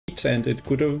it, and it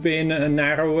could have been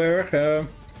narrower.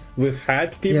 We've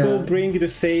had people bring the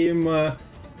same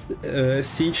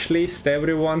siege list,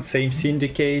 everyone, same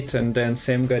syndicate, and then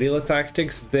same guerrilla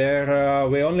tactics. There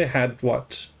we only had,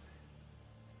 what,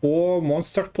 4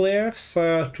 monster players,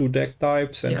 2 deck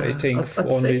types, and I think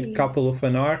only a couple of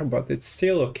NR, but it's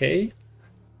still okay.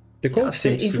 The code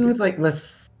seems even with like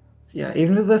less,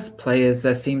 even with less players,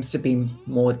 there seems to be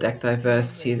more deck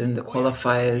diversity than the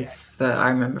qualifiers that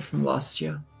I remember from last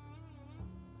year.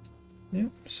 Yeah,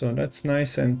 so that's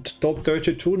nice. And top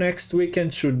 32 next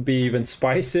weekend should be even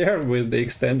spicier with the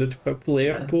extended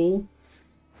player pool.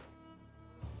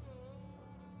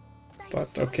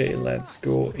 But okay, let's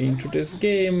go into this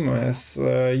game. As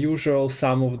usual,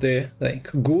 some of the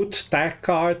good tag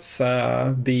cards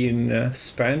being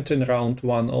spent in round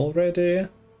 1 already,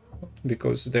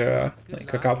 because there are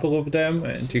a couple of them,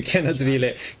 and you cannot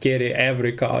really carry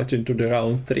every card into the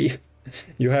round 3.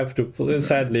 You have to,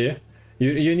 sadly,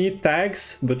 you need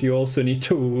tags, but you also need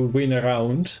to win a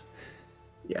round.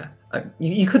 Yeah,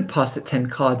 you could pass at 10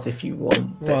 cards if you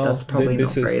want, but well, that's probably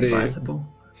not very advisable.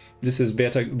 This is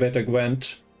better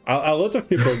Gwent. A lot of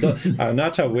people are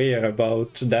not aware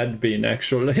about that being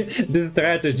actually the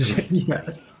strategy.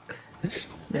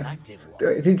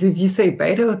 Did you say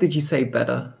beta or did you say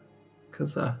better?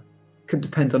 Because could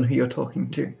depend on who you're talking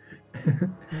to.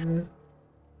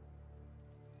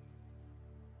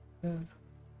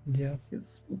 Yeah.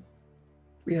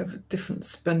 We have different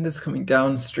spenders coming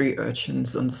down, street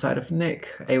urchins on the side of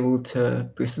Nik, able to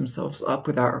boost themselves up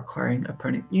without requiring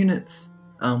opponent units.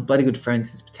 Bloody Good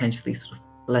Friends is potentially sort of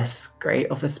less great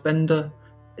of a spender,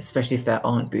 especially if there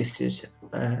aren't boosted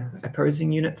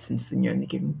opposing units, since then you're only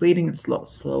giving bleeding, it's a lot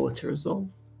slower to resolve.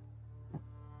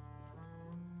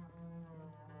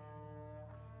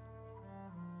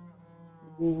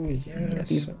 Oh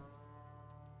yes.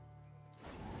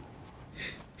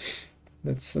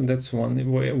 That's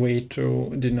one way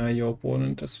to deny your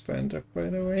opponent a spender, by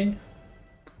the way.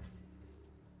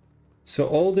 So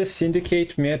all the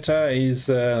syndicate meta is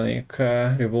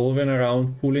revolving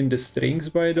around pulling the strings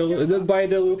by the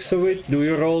looks of it. Do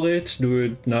you roll it? Do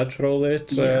you not roll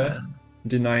it?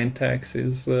 Denying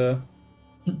taxes. Very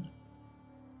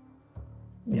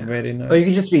nice. Or you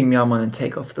can just be Meowmon and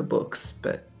take off the books,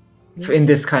 but in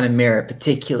this kind of mirror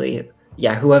particularly,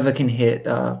 whoever can hit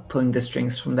pulling the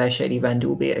strings from their Shady Vendor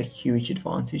will be a huge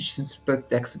advantage, since both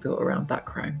decks are built around that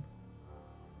crime.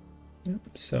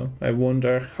 So I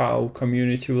wonder how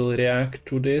community will react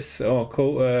to this.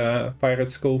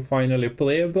 Pirates Cove finally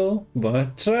playable,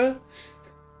 but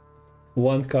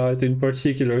one card in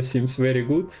particular seems very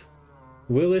good.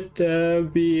 Will it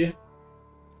be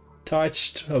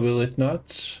touched or will it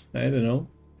not? I don't know.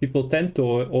 People tend to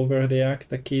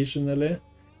overreact occasionally,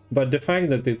 but the fact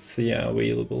that it's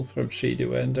available from Shady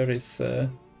Vendor is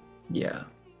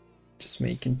just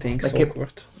making things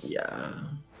awkward.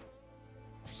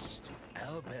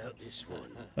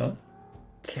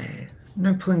 Okay,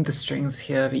 no pulling the strings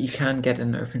here, but you can get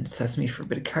an open sesame for a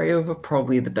bit of carryover.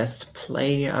 Probably the best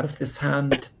play out of this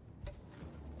hand.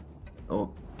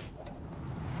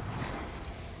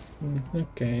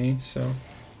 Okay, so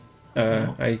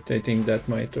I think that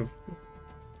might have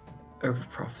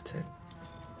over-profited.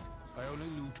 I only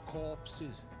loot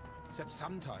corpses, except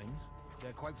sometimes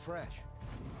they're quite fresh.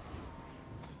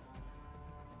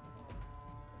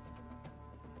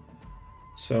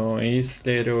 So is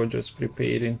Lerio just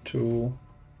preparing to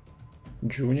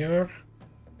junior?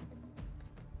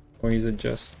 Or is it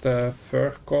just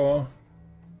Furco?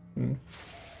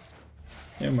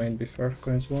 It might be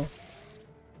Furco as well.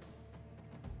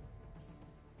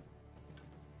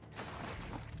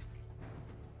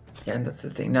 Yeah, and that's the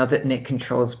thing. Now that Nik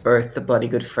controls both the Bloody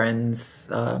Good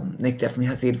Friends, Nik definitely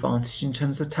has the advantage in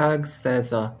terms of tags.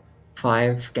 There's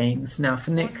 5 games now for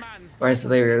Nik, whereas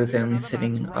Lerio is only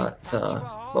sitting at,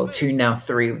 2 now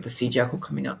 3 with the Sea Jackal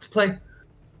coming out to play.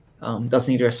 Does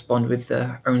need to respond with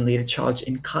the own leader charge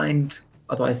in kind,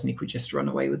 otherwise Nik would just run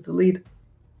away with the lead.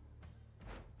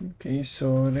 Okay,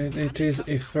 so it is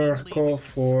a Furco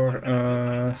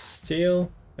for Steel,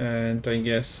 and I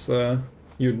guess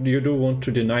you do want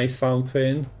to deny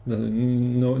something.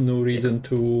 No reason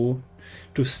to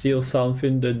steal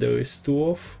something that there is 2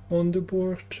 of on the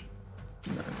board.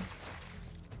 No.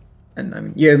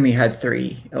 And you only had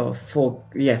 3 or 4.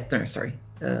 Sorry,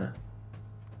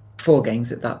 4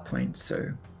 gangs at that point.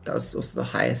 So that was also the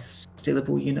highest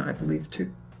stealable unit, I believe,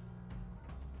 too.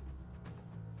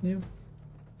 Yeah.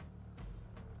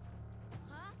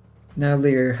 Now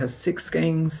Lerio has 6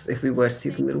 gangs. If we were to see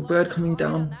the little bird coming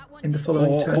down in the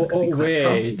following turn, it could be quite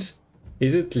powerful.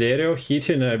 Is it Lerio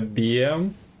hitting a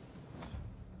BM?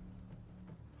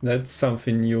 That's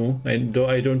something new. I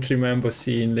don't remember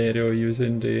seeing Lerio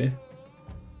using the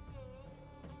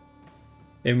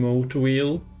emote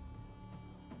wheel.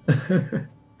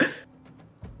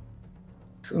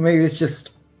 So maybe it's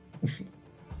just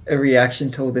a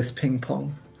reaction to all this ping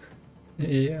pong.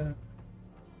 Yeah.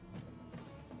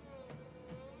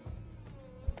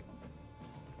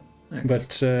 Okay.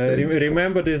 But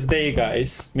remember this day,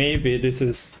 guys. Maybe this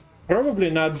is probably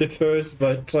not the first,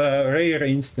 but rare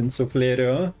instance of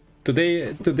Lerio.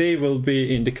 Today will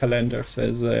be in the calendars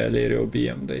as Lerio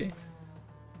BM Day.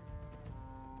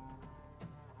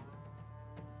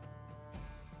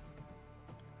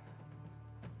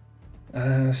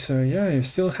 So yeah, you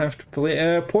still have to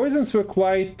play. Poisons were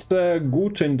quite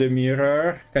good in the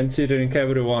mirror, considering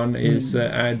everyone is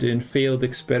adding failed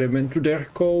experiment to their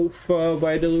cove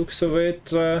by the looks of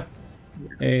it.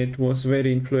 It was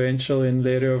very influential in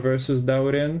Lerio versus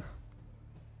Daurian.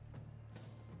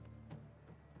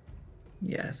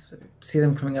 Yeah, so see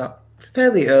them coming up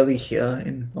fairly early here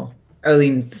early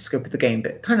in the scope of the game,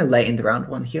 but kind of late in the round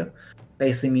one here.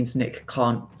 Basically means Nik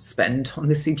can't spend on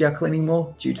the Sea Jackal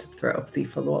anymore due to the threat of the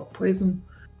follow-up poison.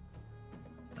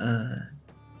 Can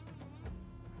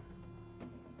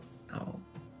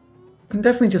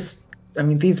definitely just, I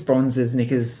mean, these bronzes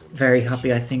Nik is very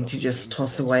happy, I think, to just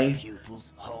toss away.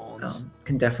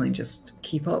 Can definitely just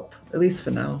keep up, at least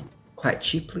for now, quite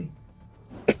cheaply.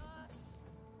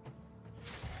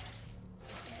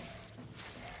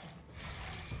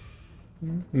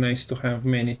 Nice to have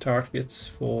many targets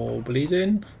for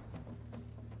bleeding.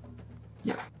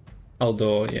 Yeah.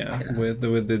 Although, yeah.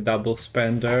 With the double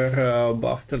spender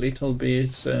buffed a little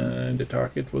bit, the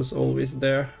target was always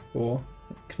there for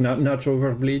not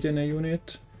over bleeding a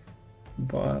unit.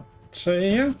 But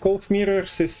yeah, cold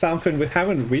mirrors is something we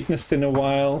haven't witnessed in a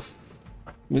while.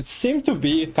 It seemed to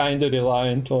be kind of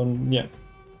reliant on, yeah,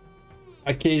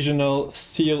 occasional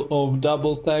steal of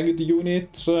double tagged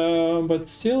unit, but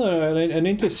still an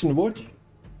interesting watch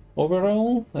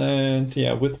overall. And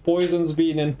yeah, with poisons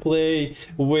being in play,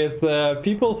 with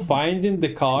people finding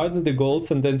the cards, the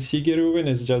golds, and then Sigeruven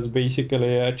is just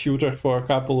basically a tutor for a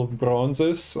couple of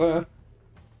bronzes.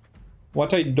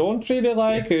 What I don't really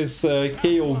like is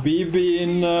KOB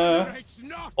being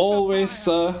always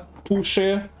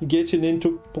pushy, getting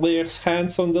into players'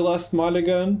 hands on the last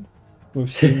mulligan. We've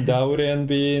seen Daurian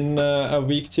being a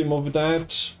victim of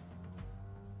that.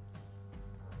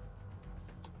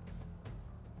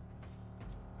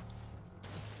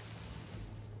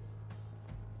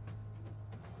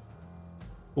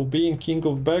 For being king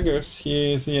of beggars,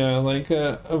 he is, yeah, like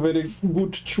a very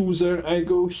good chooser. I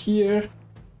go here,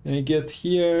 I get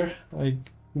here, I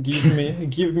give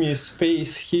me a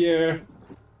space here.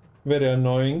 Very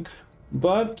annoying.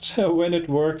 But when it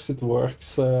works, it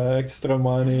works. Extra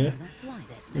money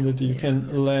that you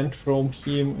can land from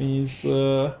him is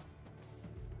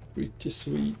pretty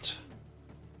sweet.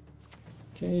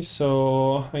 Okay,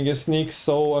 so I guess Nik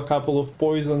saw a couple of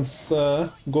poisons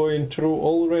going through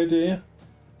already.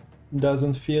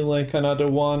 Doesn't feel like another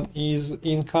one is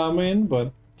incoming,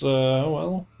 but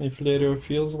well, if Lerio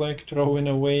feels like throwing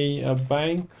away a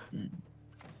bank,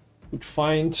 would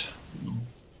find.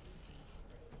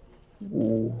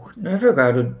 Ooh,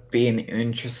 Novigrad would be an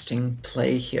interesting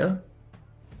play here.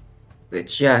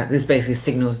 Which, yeah, this basically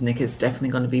signals Nik is definitely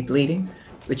going to be bleeding.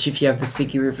 Which, if you have the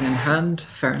Sigeruven in hand,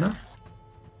 fair enough.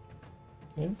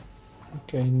 Yeah.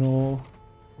 Okay, no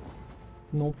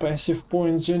passive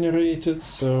points generated,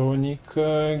 so Nik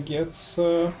gets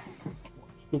 2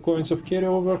 coins of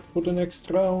carryover for the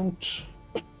next round.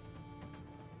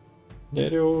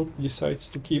 Lerio decides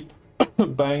to keep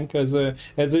bank as a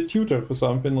tutor for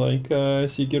something like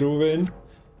Sigeruven,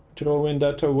 throwing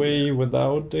that away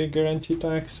without the guaranteed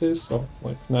access, or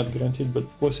like not guaranteed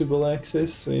but possible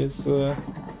access, is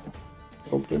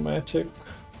problematic.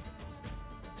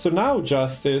 So now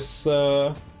Justice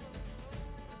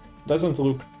doesn't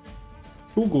look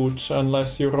too good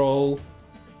unless you roll.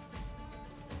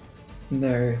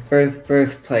 No,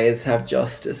 both players have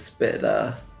Justice,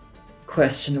 but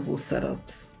questionable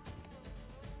setups.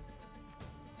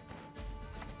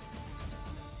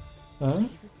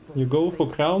 You go for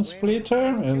Crown Splitter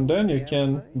and then you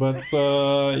can, but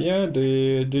yeah,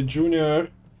 the junior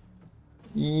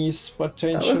is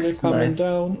potentially coming nice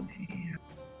down.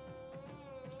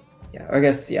 Yeah, I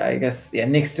guess,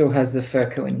 Nik still has the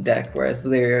Furco in deck, whereas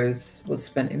Lerio's was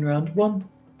spent in round 1.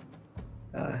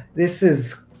 This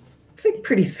is, it's like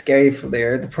pretty scary for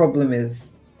Lerio. The problem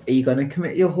is, are you going to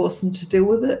commit your horse and to deal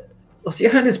with it? Also,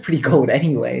 your hand is pretty gold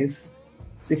anyways.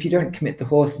 So if you don't commit the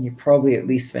horse, and you're probably at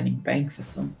least spending bank for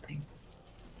something.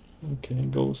 Okay,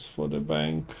 goes for the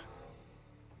bank.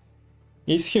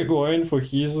 Is he going for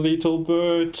his little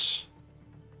bird?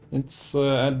 It's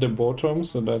at the bottom,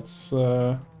 so that's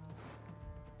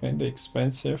kinda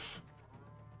expensive.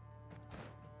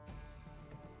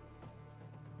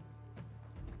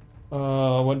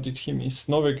 What did he miss?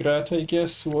 Novigrad, I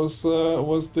guess, was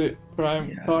the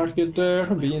prime target there,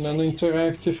 being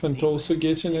uninteractive and also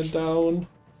getting it down.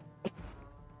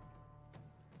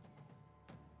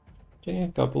 Okay, a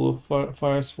couple of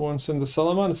fire swans in the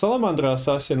Salamander. Salamander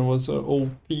Assassin was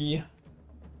OP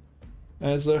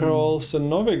as a role, so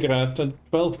Novigrad and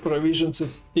 12 provisions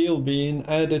is still being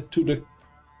added to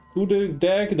the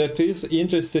deck that is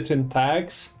interested in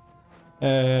tags.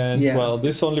 And well,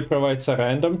 this only provides a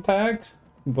random tag,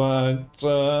 but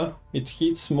it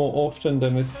hits more often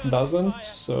than it doesn't,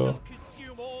 so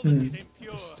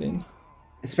interesting.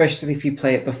 Especially if you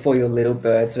play it before your little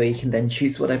birds, where you can then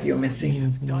choose whatever you're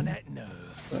missing.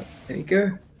 But there you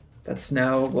go. That's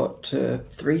now, what,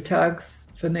 3 tags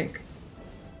for Nik?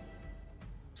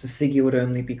 So Siggy would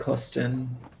only be costing,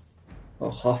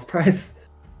 well, half price.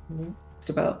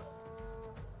 Just about.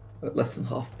 But less than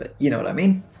half, but you know what I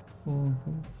mean?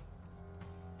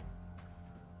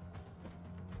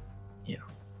 Yeah.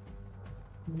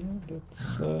 Yeah,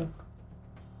 that's...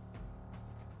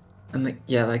 And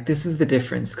like this is the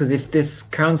difference, because if this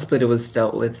Crown Splitter was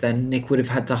dealt with, then Nik would have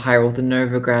had to hire all the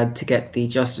Novigrad to get the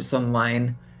Justice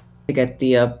Online, to get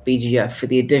the BGF for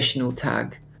the additional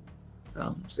tag.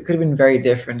 So it could have been very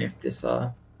different if this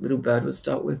little bird was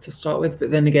dealt with to start with. But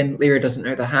then again, Lerio doesn't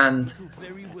know the hand,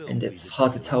 and it's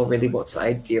hard to tell really what's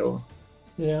ideal.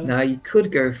 Yeah. Now you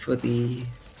could go for the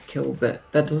kill, but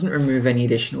that doesn't remove any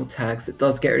additional tags. It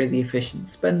does get rid of the efficient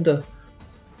spender.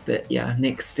 But yeah,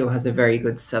 Nik still has a very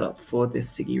good setup for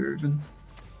this Siggy Reuben.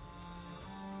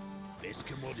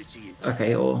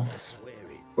 Okay, or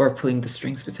pulling the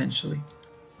strings potentially.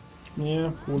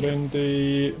 Yeah, pulling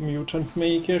the Mutant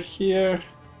Maker here.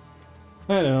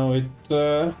 I don't know,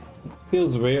 it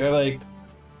feels weird. Like,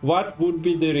 what would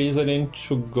be the reasoning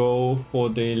to go for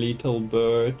the Little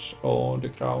Bird or the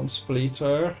Crown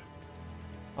Splitter?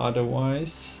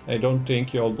 Otherwise, I don't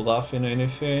think you're bluffing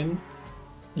anything.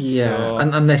 Yeah, so,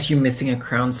 unless you're missing a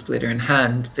Crown Splitter in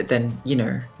hand, but then, you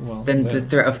know, well, then the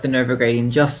threat of the Novigrad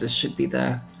Injustice should be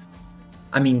there.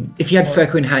 I mean, if you had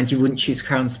Furko in hand, you wouldn't choose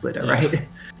Crown Splitter, right?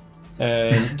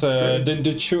 And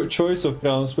the choice of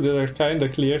Crown Splitter kind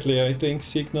of clearly, I think,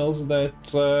 signals that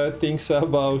things are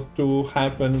about to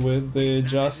happen with the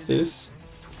Justice.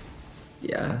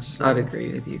 Yeah, so, I'd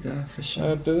agree with you there, for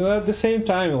sure. At the same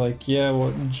time, like, yeah,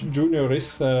 well, Junior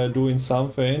is doing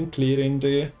something, clearing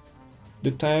the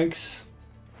tags,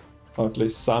 or at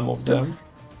least some of them.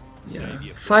 Yeah,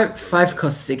 5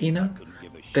 cost Siggy now,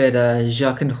 but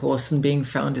Jacques and Horson being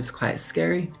found is quite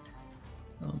scary.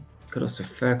 Could also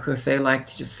Furko if they like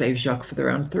to just save Jacques for the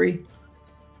round 3.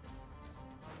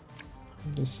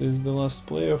 This is the last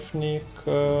play of Nik,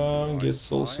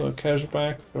 gets also a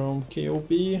cashback from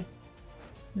KOB.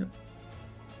 Yep.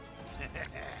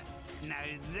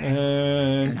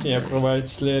 And yeah,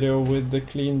 provides Lerio with the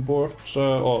clean board,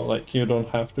 or like you don't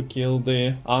have to kill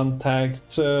the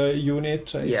untagged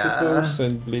unit, I suppose,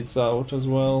 and bleeds out as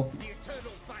well.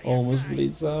 Almost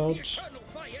bleeds out.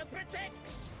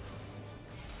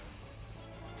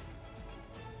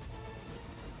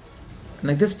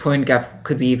 Like, this point gap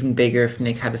could be even bigger if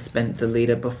Nik had spent the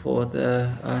leader before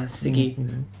the Siggy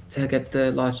to get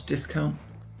the large discount.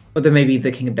 Or then maybe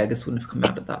the King of Beggars wouldn't have come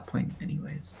out at that point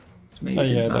anyways.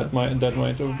 Yeah, that might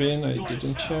have been. I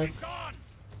didn't check.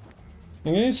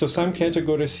 Okay, so some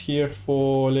categories here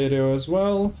for Lerio as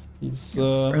well. He's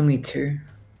only 2.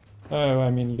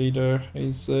 I mean, leader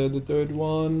is the 3rd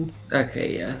one.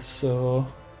 Okay, yes. So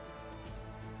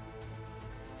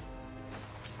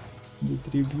the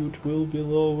tribute will be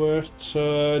lowered.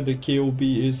 The KOB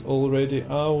is already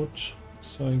out,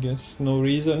 so I guess no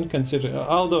reason consider.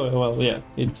 Although, well, yeah,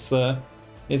 it's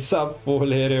up for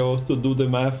Lerio to do the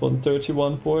math on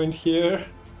 31 point here.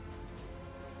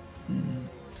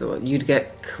 So you'd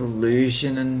get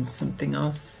collusion and something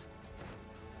else.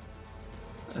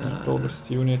 The tallest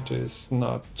unit is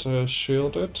not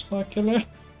shielded, luckily.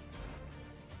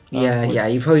 Yeah,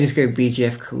 you probably just go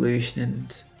BGF collusion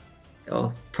and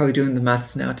probably doing the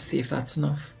maths now to see if that's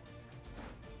enough.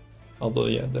 Although,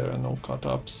 yeah, there are no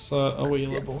cut-ups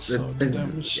available, so the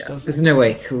damage doesn't... There's no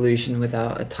way collusion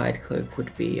without a Tide Cloak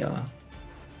would be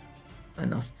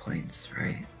enough points,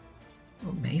 right?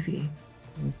 Or maybe.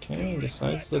 Okay,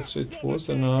 besides that it was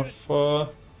enough.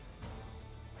 Out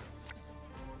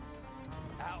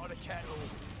of the kettle,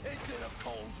 into the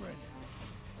cauldron.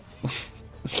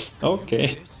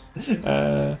 Okay.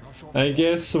 I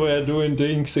guess we're doing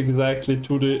things exactly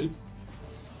to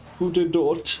Who the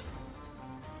dot?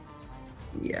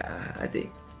 Yeah, I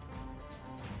think.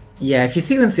 Yeah, if you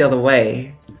sequence the other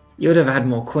way, you would have had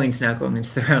more coins now going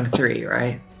into the round 3,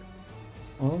 right?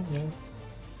 Oh, yeah.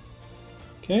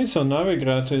 Okay, so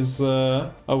Novigrad is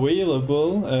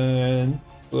available and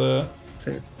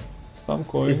So some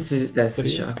coins. there's the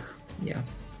Jacques. Yeah.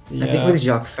 Yeah. I think with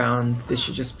Jacques found, this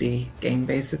should just be game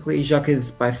basically. Jacques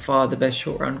is by far the best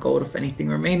short round gold of anything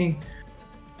remaining.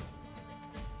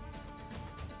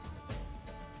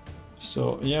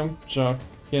 So, yeah, Jacques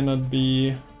cannot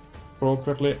be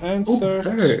properly answered.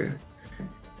 Although,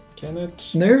 Can it?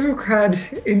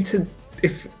 Novigrad into...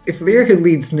 If Lerio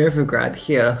leads Novigrad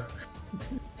here,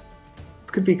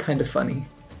 it could be kind of funny.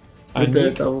 With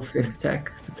the double fist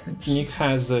tech, potentially. Nik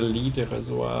has a leader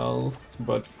as well,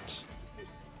 but...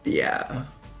 Yeah.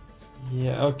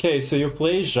 Yeah, okay, so you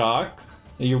play Jacques.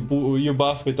 You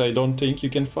buff it, I don't think you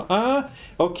can...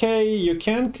 okay, you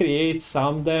can create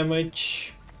some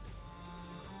damage.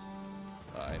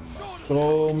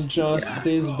 Storm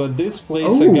Justice, but this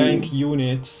plays a gank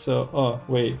unit, so... Oh,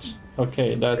 wait.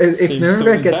 Okay, that seems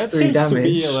to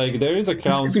be like there is a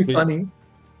count. This could be funny.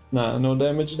 Nah, no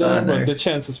damage there, but the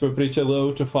chances were pretty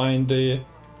low to find the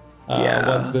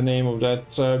what's the name of that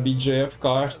BJF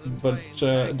card, but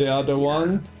the other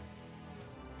one.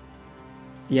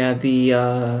 Yeah,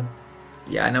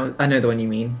 I know the one you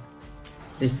mean.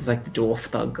 This is like the dwarf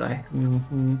thug guy.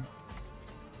 Mm-hmm.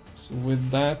 So with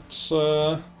that.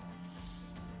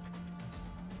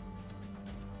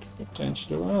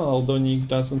 Potentially, well, although Nik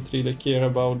doesn't really care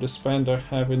about the spender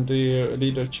having the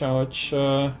leader charge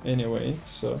anyway,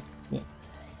 so yeah,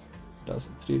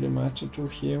 doesn't really matter to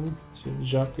him. So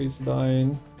Jacques is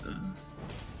dying,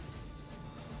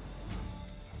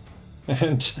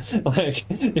 and like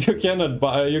you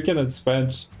cannot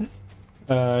spend.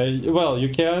 Well, you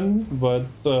can, but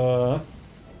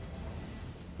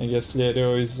I guess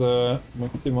Lerio is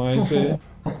maximizing.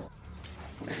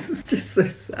 This is just so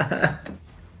sad.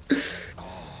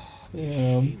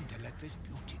 Yeah,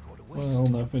 well,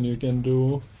 nothing you can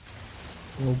do.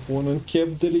 The opponent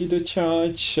kept the leader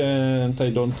charge, and I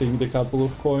don't think the couple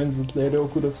of coins that Lerio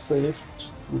could have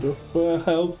saved would have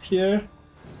helped here.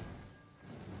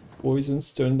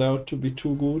 Poisons turned out to be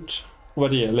too good.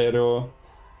 But yeah, Lerio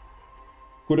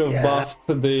could have buffed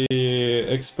the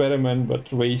experiment, but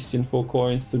wasting 4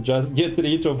 coins to just get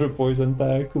rid of the poison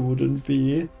tag wouldn't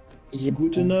be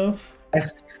good enough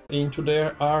into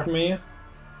their army.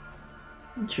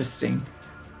 Interesting.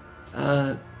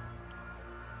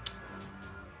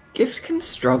 Gift can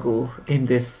struggle in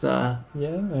this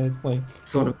it's like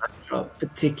sort of matchup,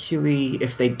 particularly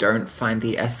if they don't find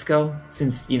the Eskel,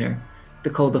 since, you know, the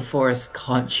Cold of Forest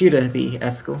can't tutor the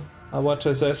Eskel. What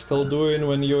is Eskel doing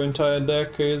when your entire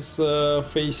deck is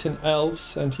facing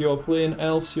elves and you're playing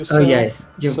elves yourself? Oh yeah,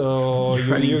 so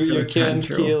you can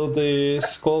kill the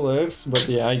scholars, but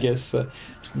yeah, I guess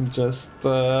just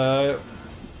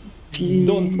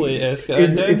don't play Eskel.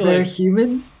 Is there a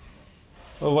human?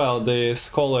 Well, the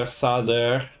scholars are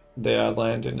there. They are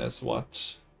landing as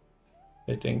what?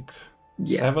 I think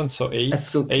 7, so 8.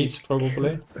 8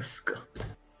 probably.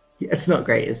 Yeah, it's not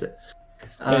great, is it?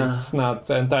 It's not,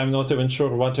 and I'm not even sure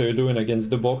what are you doing against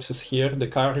the boxes here. The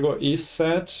cargo is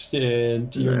set,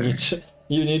 and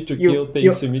you need to kill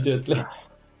things immediately.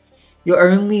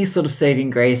 Your only sort of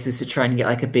saving grace is to try and get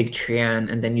like a big Trian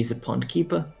and then use a Pond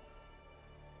Keeper.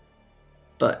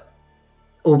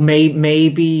 Or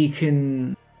maybe you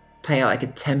can play out like a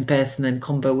Tempest and then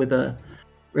combo with a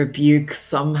Rebuke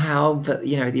somehow, but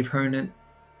you know, the opponent...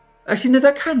 Actually, no,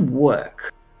 that can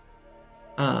work.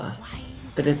 But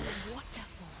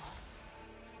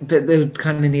they would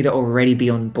kind of need to already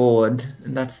be on board,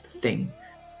 and that's the thing.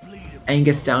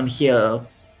 Angus down here,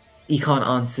 he can't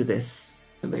answer this,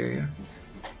 Lerio.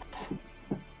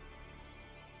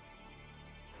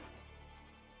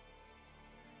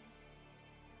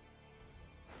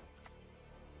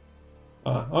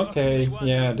 Okay,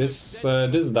 yeah, this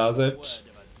does it.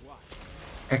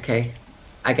 Okay,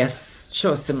 I guess,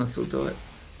 sure, Simus will do it.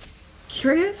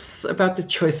 Curious about the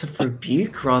choice of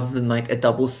Rebuke rather than like a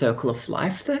double Circle of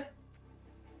Life there?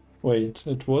 Wait,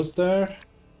 it was there?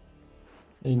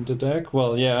 In the deck?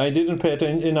 Well, yeah, I didn't pay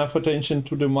enough attention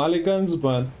to the mulligans,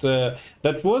 but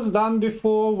that was done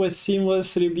before with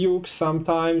Seamless Rebuke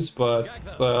sometimes, but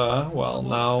well,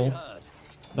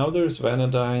 now there's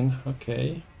Vanadine,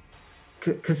 okay.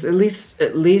 Because at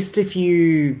least if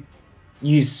you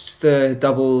used the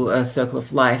double Circle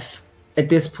of Life, at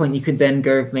this point you could then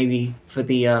go maybe for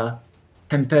the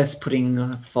Tempest,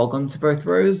 putting Fog onto both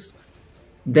rows.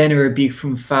 Then a Rebuke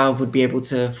from Valve would be able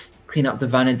to clean up the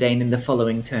Vanadane in the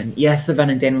following turn. Yes, the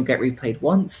Vanadane will get replayed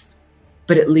once,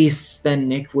 but at least then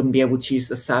Nik wouldn't be able to use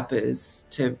the sappers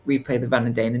to replay the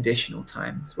Vanadane additional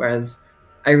times. Whereas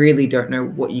I really don't know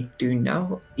what you do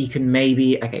now. You can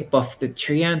maybe buff the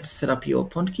Treant to set up your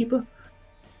Pond Keeper.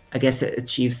 I guess it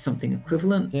achieves something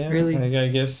equivalent, Yeah, really. I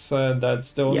guess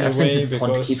that's the only way, offensive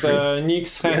Pond because Keeper is-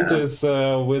 Nick's hand is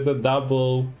with a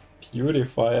double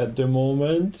Purify at the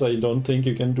moment. I don't think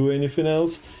you can do anything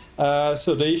else.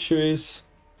 So the issue is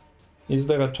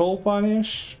there a toll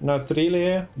punish? Not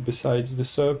really, besides the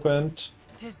Serpent.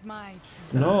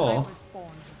 No.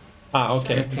 Ah,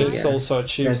 okay, this also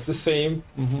achieves the same.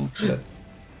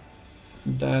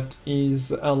 That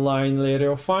is a line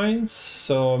Lerio finds,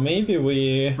 so maybe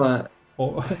we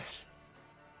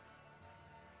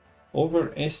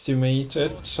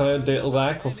overestimated the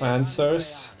lack of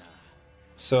answers.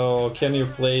 So can you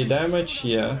play damage?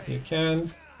 Yeah, you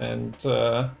can. And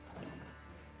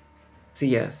so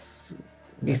yes,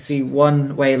 you see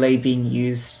one waylay being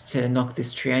used to knock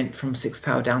this Treant from 6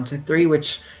 power down to 3,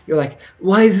 which you're like,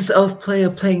 why is this elf player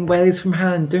playing waylays from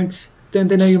hand? Don't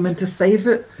they know you're meant to save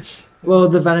it? Well,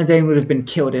 the Vanadane would have been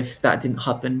killed if that didn't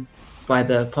happen by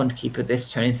the Pond Keeper this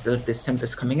turn instead of this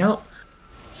Tempest coming out.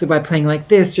 So by playing like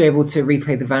this, you're able to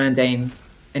replay the Vanadane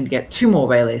and get 2 more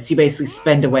waylays. You basically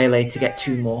spend a waylay to get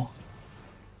 2 more.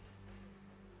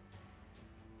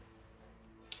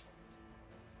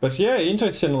 But yeah,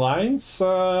 interesting lines.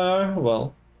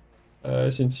 Well,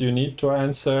 since you need to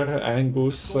answer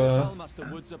Angus,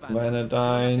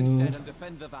 Vanadine,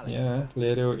 yeah,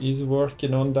 Lerio is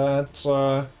working on that.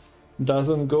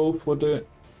 Doesn't go for the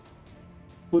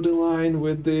line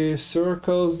with the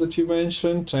circles that you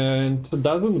mentioned, and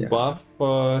doesn't buff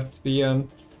Treant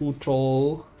too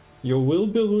tall. You will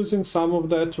be losing some of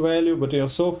that value, but you're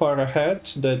so far ahead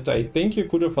that I think you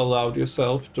could have allowed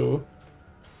yourself to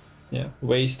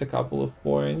waste a couple of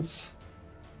points.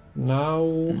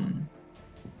 Now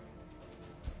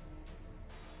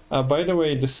by the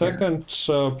way, the second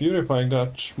Purify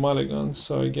got mulligan,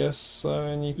 so I guess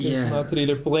Nik is not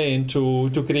really playing to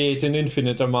create an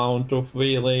infinite amount of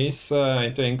waylays.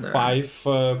 I think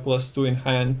 5 plus 2 in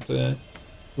hand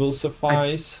will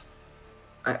suffice.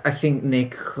 I think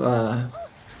Nik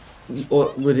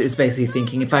is basically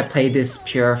thinking, if I play this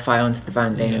Purify onto the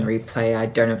Vanadane and replay, I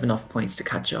don't have enough points to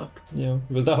catch up. Yeah,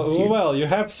 without, well, you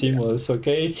have Seamless,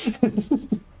 okay?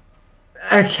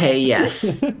 Okay,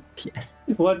 yes. Yes.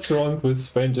 What's wrong with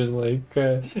spending like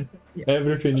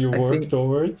everything you work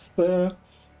towards? I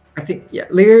think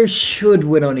Lerio should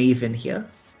win on even here.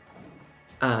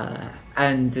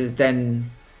 And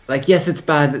then yes, it's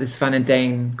bad that this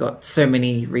Vanadane got so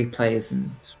many replays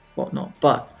and whatnot,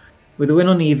 but with a win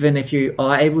on even, if you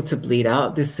are able to bleed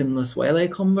out this Simless Waylay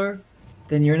combo,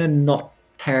 then you're in a not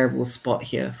terrible spot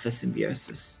here for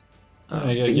Symbiosis.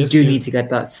 But you do need to get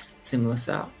that Simless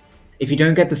out. If you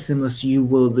don't get the Simless, you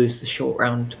will lose the short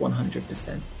round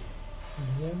 100%.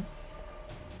 Yeah.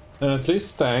 And at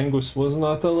least Angus was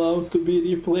not allowed to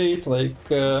be replayed,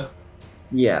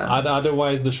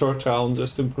 otherwise the short round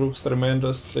just improves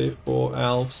tremendously for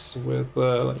elves with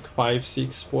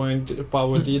 5-6 point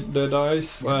power the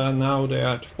dice. Now they're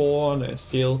at 4, they're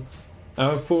still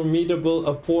a formidable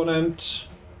opponent.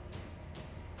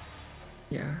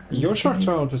 Yeah. Your short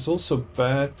round is also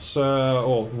bad,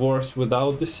 or worse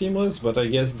without the Seamless, but I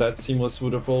guess that Seamless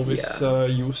would have always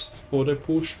used for the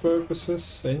push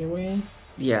purposes anyway.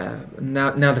 Yeah,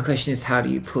 now the question is, how do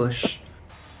you push?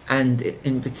 And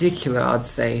in particular, I'd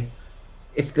say,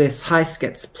 if this heist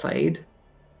gets played,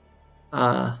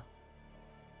 how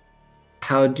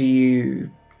do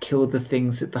you kill the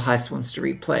things that the heist wants to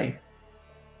replay?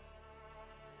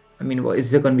 I mean,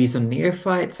 is it going to be some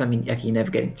neophytes? I mean, you're never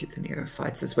getting through the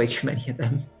neophytes. There's way too many of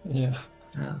them. Yeah.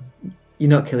 You're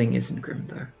not killing Isengrim,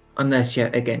 though. Unless, you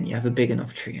have a big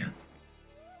enough Treant.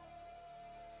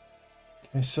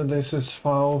 Okay, so this is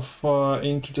Valve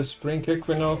into the Spring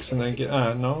Equinox, and I get...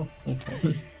 no?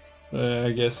 Okay.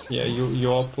 I guess,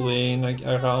 you are playing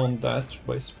around that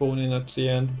by spawning at the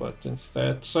end, but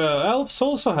instead... elves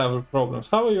also have problems.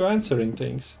 How are you answering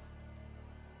things?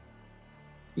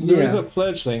 There is a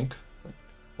fledgling.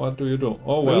 What do you do?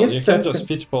 Oh well, you can just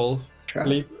pitfall,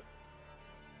 flip,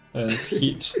 and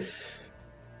hit.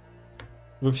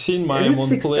 We've seen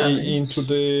Maimon play into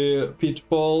the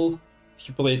pitfall.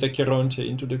 He played a Chironte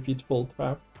into the pitfall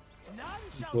trap.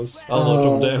 It was a lot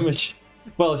of damage.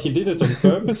 Well, he did it on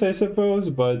purpose, I suppose,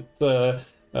 but to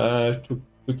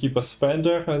keep a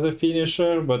spender as a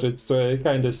finisher, but it's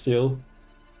kind of still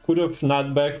could have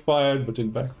not backfired, but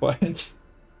it backfired.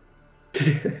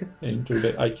 Into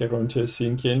the Chironte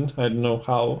sinking. I don't know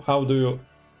how do you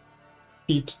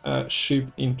hit a ship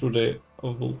into the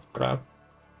wolf trap,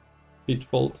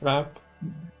 pitfall trap.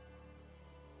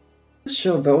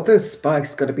 Sure, but all those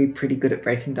spikes got to be pretty good at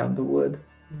breaking down the wood.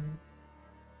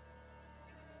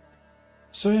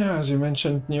 So yeah, as you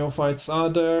mentioned, neophytes are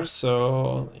there,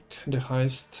 so like the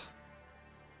heist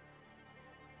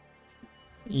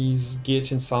is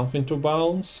getting something to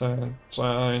bounce, and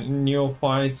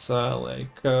neophytes are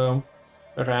like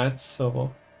rats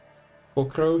or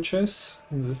cockroaches.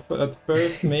 At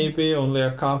first maybe only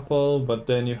a couple, but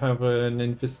then you have an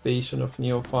infestation of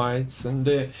neophytes, and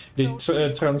they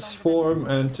transform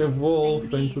and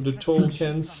evolve into the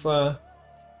tokens.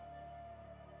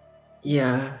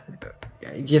 Yeah,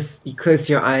 you close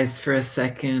your eyes for a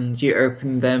second, you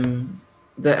open them,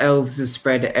 the elves are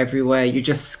spread everywhere, you're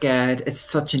just scared. It's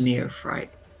such a neophyte.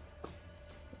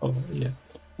 Oh yeah,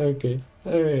 okay,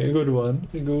 good one,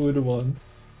 good one.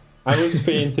 I was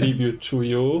paying tribute to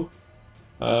you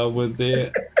with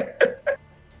the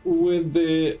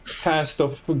cast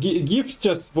of Gift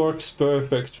just works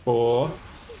perfect for,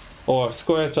 or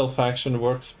scoia'tael faction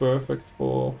works perfect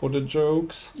for the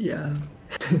jokes. Yeah.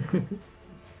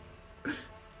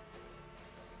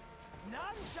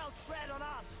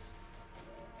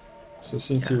 So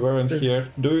since you weren't here,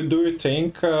 do you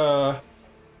think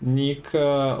Nik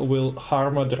will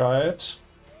harm a dryad?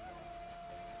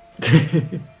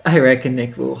 I reckon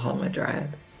Nik will harm a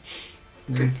dryad.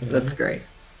 Okay. That's great.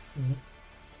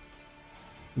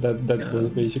 That will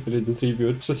basically the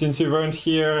tribute. So since you weren't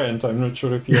here, and I'm not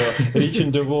sure if you're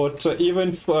reaching the vote,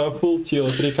 even full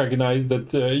tilt recognize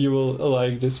that you will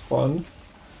like this one.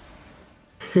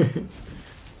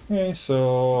 Okay,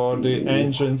 so the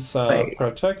engines are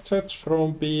protected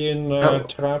from being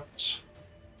trapped.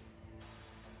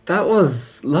 That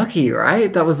was lucky,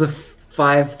 right? That was a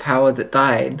 5 power that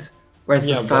died. Whereas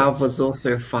the 5 was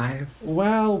also 5.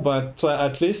 Well, but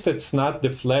at least it's not the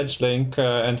fledgling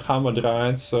and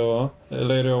Hamadryad, so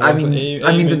later was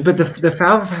but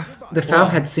the Foul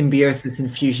had symbiosis,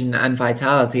 infusion, and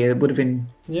vitality. It would have been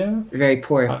very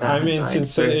poor if that I mean, died,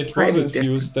 since so it wasn't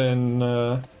used, then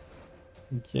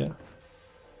yeah.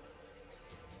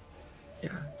 Yeah.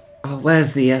 Oh,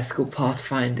 where's the Eskel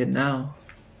Pathfinder now?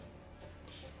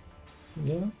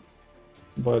 Yeah.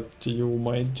 But you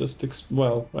might just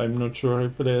well, I'm not sure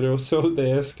if Lerio saw the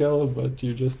Eskel, but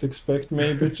you just expect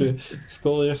maybe the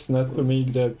scholars not to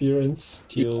make the appearance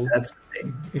till... Yeah, that's the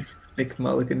thing. If Nick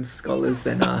Mulligan's scholars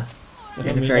then are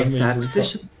in a very sad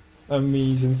position.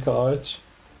 Amazing card.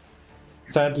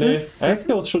 Sadly,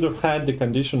 Eskel should have had the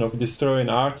condition of destroying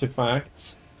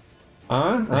artifacts.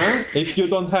 If you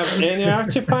don't have any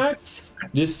artifacts,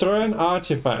 destroy an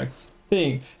artifact.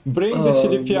 Bring the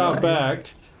CDPR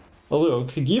back.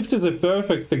 Look, Gift is a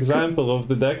perfect example of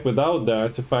the deck without the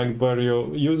artifact, where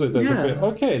you use it as a...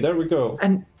 Okay, there we go.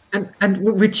 And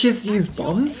witches use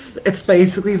bombs? It's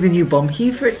basically the new bomb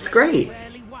heather, it's great.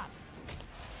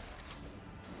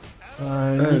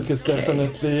 Nik is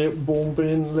definitely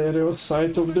bombing Lerio's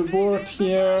side of the board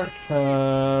here.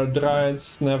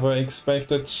 Dryads never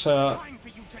expected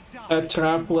a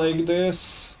trap like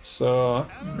this, so...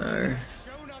 No.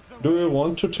 Do you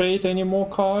want to trade any more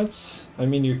cards? I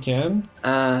mean, you can.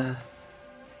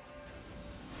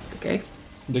 Okay.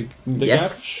 The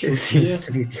yes, gap should, it seems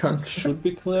to be the answer. Should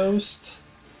be closed.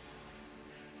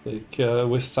 Like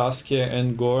with Saskia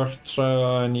and Gort,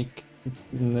 Nik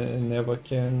never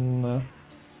can.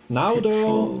 Now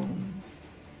though,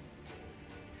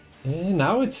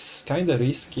 now it's kind of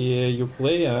risky. You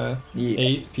play a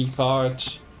 8p card,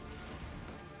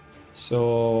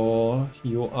 so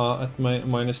you are at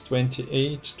minus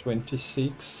 28,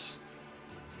 26.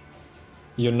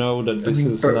 You know that this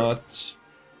is not...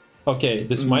 Okay,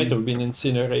 this might have been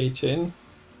incinerating,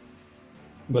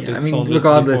 but it's only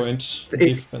regardless, 3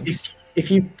 point difference. If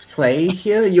you play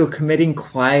here, you're committing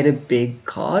quite a big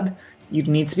card. You'd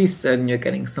need to be certain you're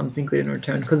getting something good in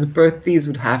return, because both these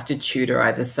would have to tutor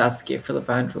either Saskia for the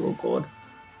Vandal or Gord.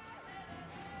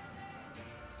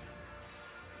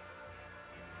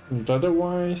 And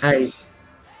otherwise...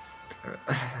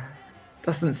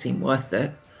 doesn't seem worth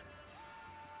it.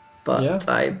 But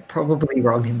I'm probably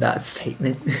wrong in that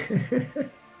statement.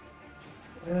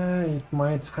 It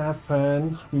might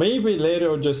happen. Maybe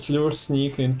Lerio just lures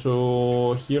Nik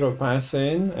into hero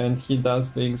passing and he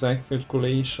does the exact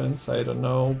calculations. I don't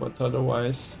know, but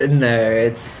otherwise... No,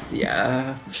 it's...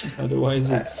 yeah.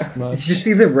 Otherwise it's not... Did you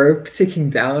see the rope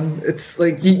ticking down? It's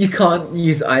like you can't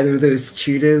use either of those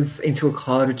tutors into a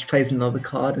card which plays another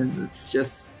card, and it's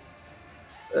just...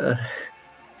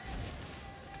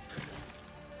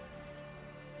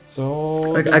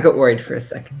 So... I got worried for a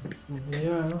second.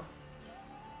 Yeah.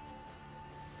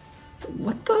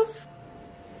 What does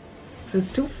So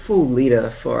still full leader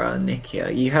for Nik here.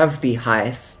 You have the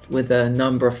heist with a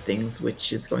number of things,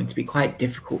 which is going to be quite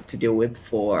difficult to deal with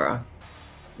for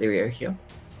Lerio here.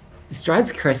 The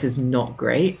Stride's Crest is not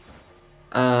great.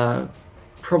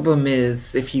 Problem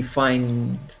is, if you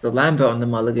find the Lambert on the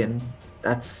mulligan,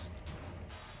 that's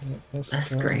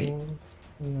less great.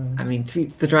 Yeah. I mean,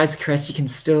 the Dried's Crest, you can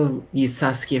still use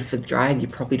Saskia for the Dried. You're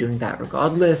probably doing that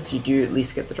regardless. You do at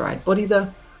least get the Dried body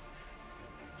there.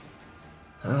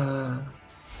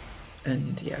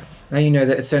 And yeah, now you know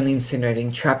that it's only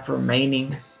incinerating trap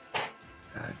remaining.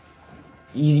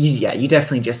 You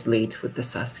definitely just lead with the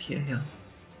Saskia, yeah.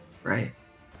 Right.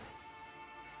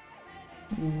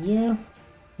 Yeah,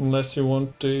 unless you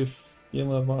want to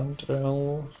feel a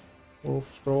Vandrel or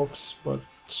Frogs, but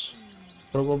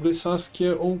probably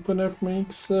Saskia opener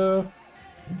makes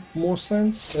more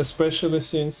sense, especially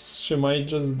since she might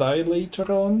just die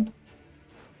later on.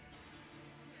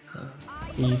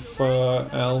 If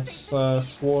elves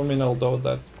swarming, although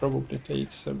that probably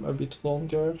takes a bit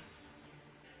longer.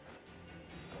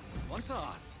 Once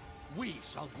ours, we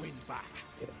shall win back.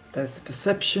 There's the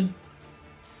deception.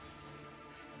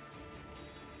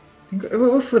 I think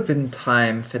we'll flip in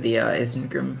time for the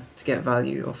Isengrim to get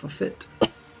value off of it.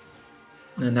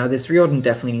 And now this Riordan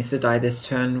definitely needs to die this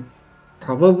turn.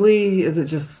 Probably, is it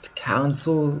just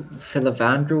Council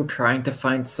Philavandrel trying to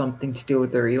find something to deal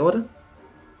with the Riordan?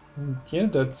 Yeah,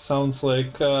 that sounds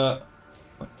like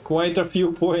quite a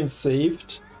few points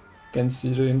saved,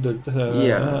 considering that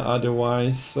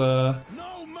otherwise No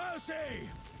mercy!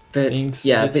 But things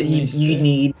yeah, get but you messy.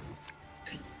 need...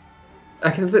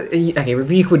 Okay,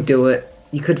 Rebuke would do it.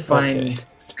 You could find...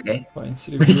 Okay. Finds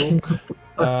Rebuke.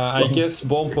 I guess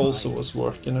Bomb also was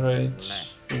working, right?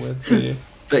 With the...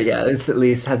 But yeah, this at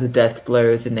least has a death blow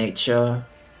as a nature.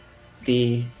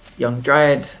 The young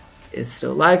Dryad is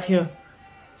still alive here.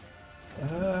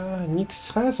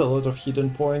 Nyx has a lot of hidden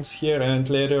points here, and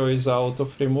Lerio is out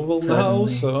of removal now,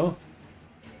 Certainly. so...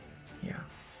 Yeah.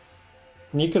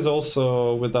 Nik is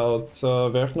also without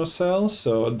Vernocell,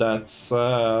 so that's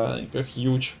like a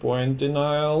huge point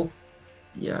denial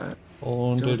Yeah.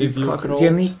 on the These Rebuke cargoes,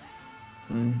 roll.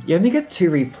 you only get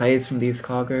 2 replays from these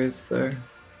cargoes, though.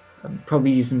 I'm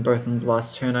probably using both on the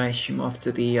last turn, I assume,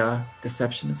 after the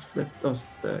deception is flipped. Oh,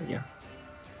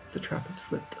 the trap is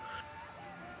flipped.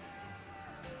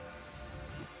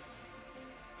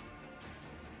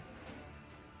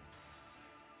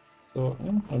 So,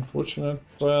 yeah, unfortunate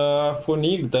for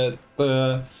Nik that,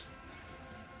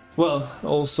 well,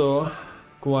 also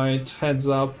quite heads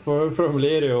up from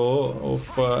Lerio of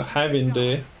having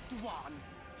the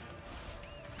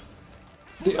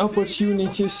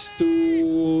opportunities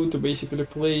to basically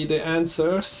play the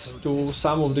answers to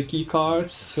some of the key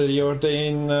cards.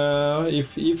 Riordan,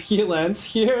 if he lands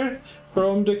here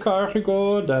from the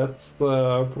cargo, that's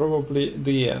probably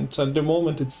the end. At the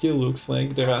moment it still looks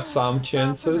like there are some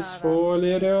chances for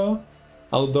Lerio,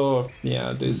 although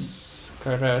yeah, this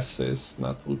Caress is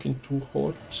not looking too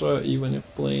hot, even if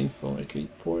playing for like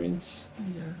 8 points.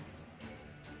 Yeah.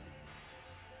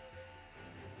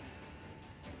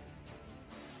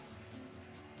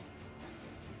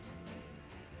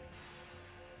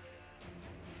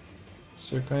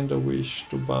 So I kind of wish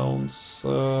to bounce.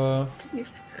 To be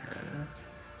fair,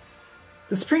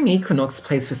 the Spring Equinox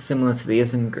plays for similar to the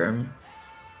Isengrim.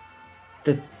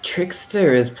 The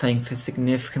Trickster is playing for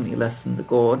significantly less than the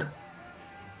Gord.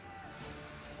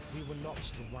 We were not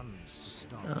the ones to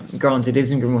start. Granted,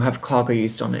 Isengrim will have cargo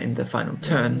used on it in the final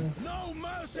turn. No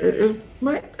mercy! It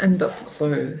might end up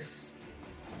close.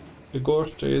 The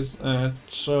Gort is at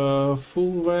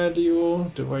full value,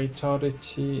 the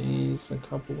Vitality is a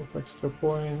couple of extra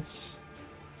points.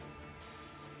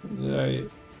 Yeah.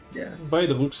 By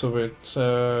the looks of it,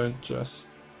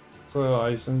 just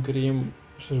Isengrim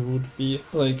would be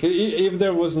like, if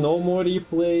there was no more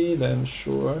replay, then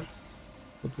sure,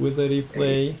 but with a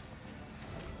replay...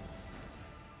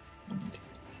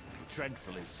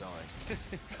 Dreadful inside.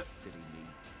 Silly me.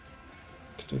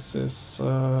 This is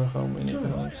how many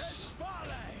elves?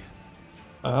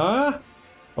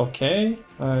 Okay.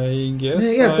 I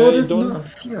guess Gord is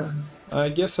enough. Yeah. I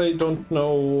guess I don't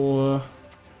know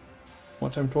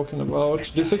what I'm talking about.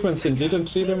 The sequencing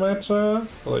didn't really matter.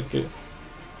 Like,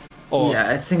 Yeah,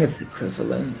 I think it's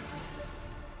equivalent.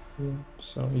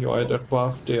 So you either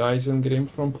buff the Isengrim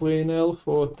from plain elf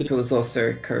or It was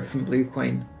also Curve from Blue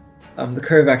Queen. The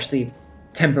Curve actually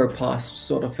tempo passed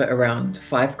sort of at around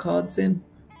 5 cards in.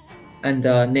 And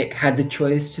Nik had the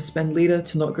choice to spend leader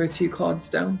to not go 2 cards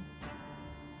down,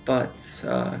 but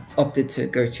opted to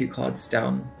go 2 cards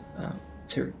down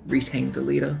to retain the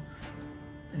leader.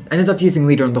 And ended up using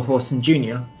leader on the horse and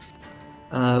junior,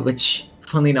 which,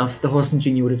 funnily enough, the Horse and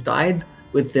Junior would have died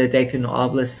with the Dathan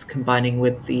Arbalest combining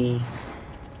with the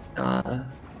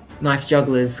Knife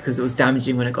Jugglers because it was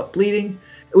damaging when it got bleeding.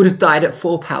 It would have died at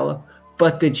 4 power,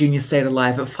 but the Junior stayed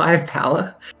alive at 5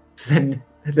 power. So then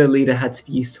the leader had to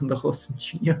be used on the Horse and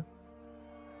Junior.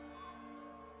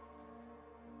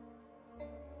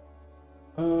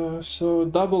 So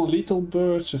double Little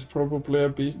Birds is probably a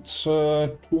bit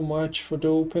too much for the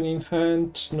opening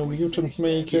hand. No mutant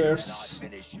makers.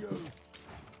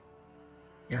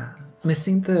 Yeah,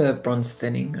 missing the bronze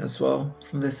thinning as well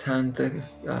from this hand. The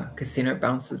casino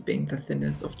bouncers being the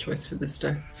thinners of choice for this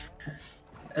deck.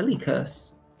 Early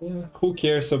curse. Yeah, who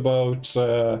cares about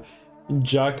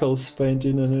Jackal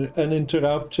spending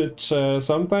uninterrupted?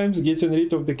 Sometimes getting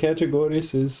rid of the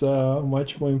categories is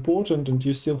much more important, and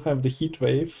you still have the heat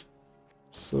wave.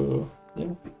 So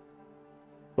yeah,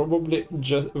 probably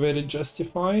just very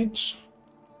justified.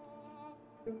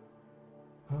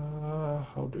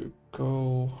 How do you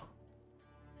go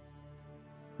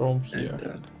from here?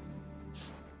 And,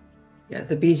 yeah,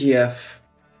 the BGF.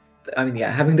 I mean,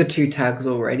 yeah, having the 2 tags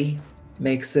already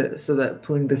makes it so that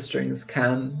pulling the strings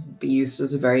can be used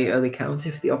as a very early count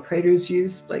if the operator is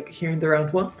used, like here in the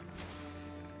round 1.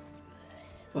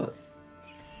 But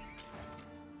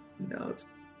no, it's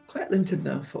quite limited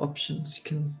now for options. You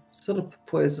can set up the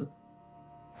poison.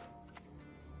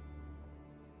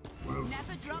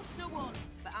 Never dropped a one,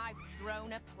 but I've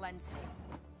thrown a plenty.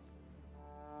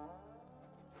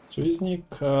 So is Nik,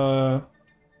 no,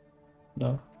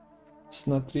 it's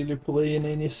not really playing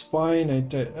any spine.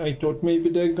 I thought maybe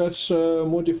that got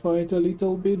modified a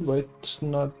little bit, but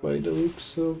not by the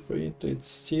looks of it. It's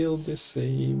still the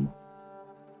same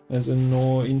as a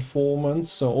no informant.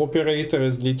 So operator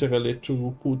is literally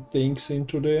to put things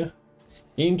into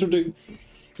the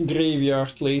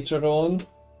graveyard later on.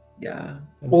 Yeah,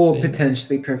 or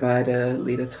potentially provide a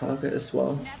leader target as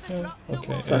well. Yeah,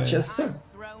 okay. Such as so.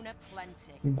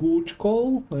 Good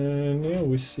call, and yeah,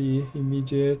 we see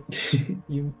immediate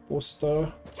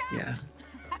imposter. Yeah,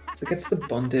 so it gets the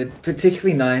bonded,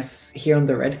 particularly nice here on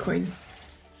the red coin.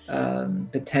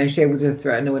 Potentially able to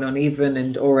threaten a win on even,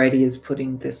 and already is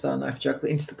putting this Knife Juggler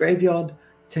into the graveyard,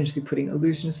 potentially putting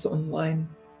Illusionist online.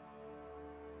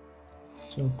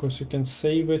 So of course you can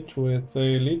save it with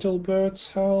the Little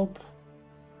Bird's help.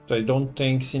 I don't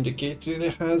think Syndicate really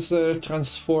has a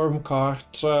transform card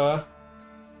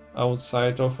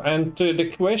outside of, and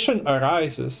the question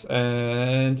arises,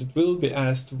 and it will be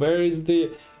asked, where is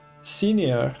the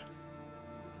senior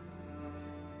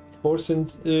Horse and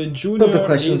Junior? But the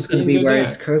question is going to be, where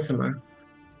is Cosimo?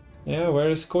 Yeah, where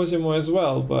is Cosimo as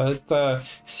well? But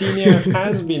senior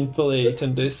has been played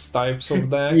in these types of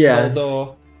decks. Yes.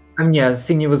 Although Yeah,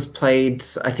 senior was played.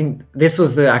 I think this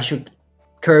was the actual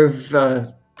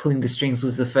Curve. Pulling the strings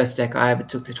was the first deck I ever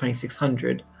took to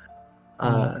 2600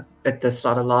 at the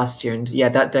start of last year, and yeah,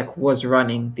 that deck was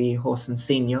running the Horse and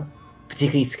Senior.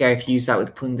 Particularly scary if you use that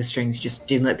with pulling the strings. You just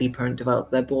didn't let the opponent develop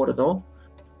their board at all.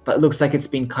 But it looks like it's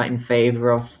been cut in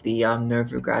favor of the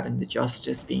Novigrad and the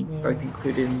Justice being both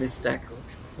included in this deck.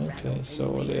 Okay, so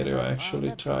Lerio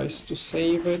actually tries to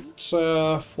save it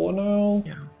for now.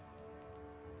 Yeah.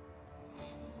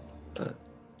 But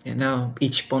yeah, now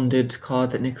each bonded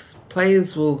card that Nik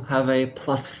plays will have a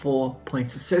 +4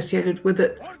 points associated with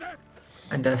it,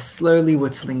 and slowly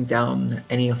whittling down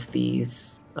any of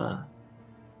these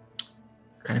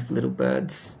kind of little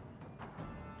birds.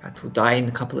 In fact, will die in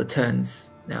a couple of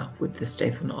turns now with this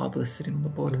Dathan Arbalest sitting on the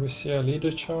board. We see a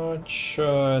leader charge,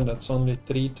 and that's only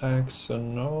 3 tags, so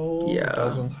no, Yeah.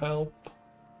 doesn't help.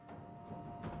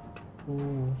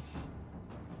 Ooh.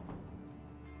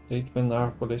 Dathan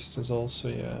Arbalest is also,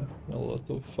 yeah, a lot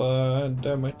of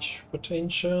damage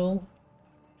potential.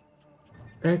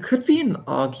 There could be an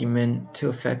argument to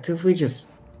effectively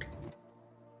just...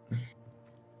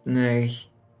 No,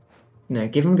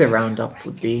 giving the roundup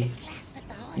would be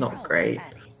not great.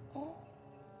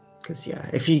 Because yeah,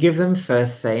 if you give them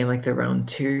first say in like the round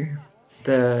 2,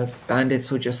 the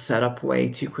bandits will just set up way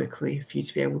too quickly for you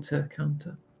to be able to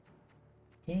counter.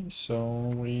 Okay, so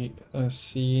we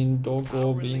seen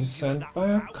Doggo being sent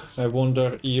back. I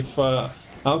wonder if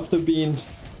after being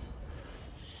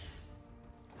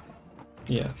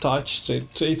touched,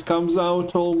 it comes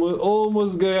out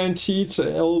almost guaranteed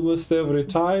almost every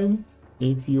time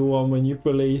if you are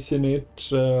manipulating it,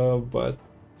 but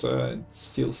it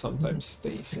still sometimes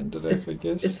stays in the deck, I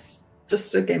guess. It's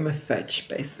just a game of fetch,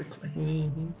 basically.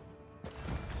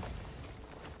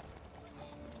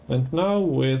 And now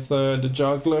with the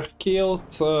juggler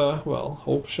killed, well,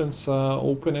 options are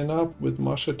opening up with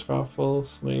Masha Truffle,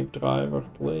 Slave Driver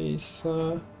plays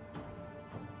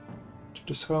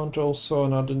this round also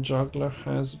another juggler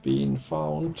has been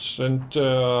found, and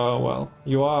well,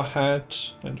 you are ahead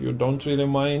and you don't really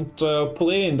mind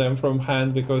playing them from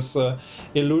hand, because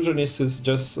Illusionist is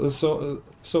just so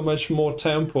much more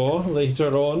tempo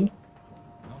later on.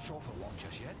 Not sure for what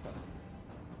just yet, but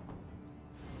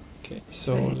Okay,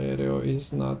 so Lerio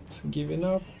is not giving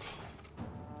up.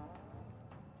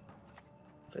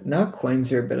 But now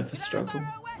coins are a bit of a struggle.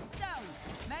 Borrow a whetstone.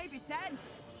 Maybe 10.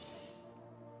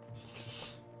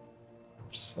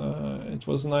 It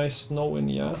was nice knowing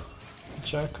ya,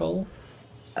 Jackal.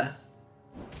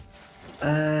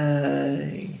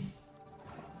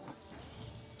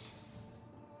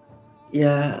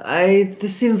 Yeah,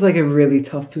 this seems like a really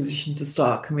tough position to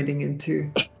start committing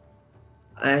into.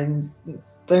 And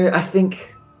I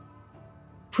think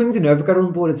putting the Novigrad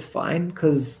on board is fine,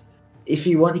 because if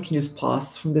you want, you can just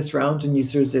pass from this round and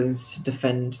use the resilience to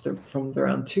defend from the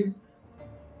round 2.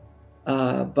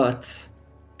 But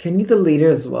can you the leader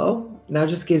as well? Now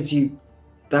just gives you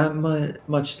that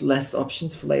much less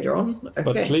options for later on. Okay.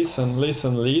 But listen,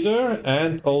 leader,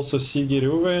 and also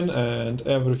Sigiruven, and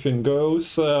everything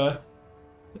goes.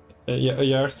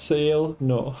 Yard sale,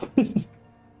 no.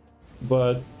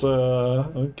 But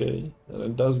okay,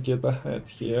 it does get ahead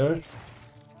here.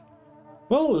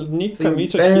 Well, Nik So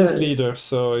committed his leader,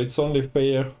 so it's only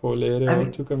fair for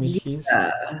Lerio to commit his.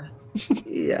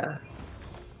 Yeah.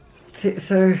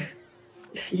 So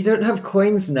you don't have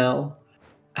coins now.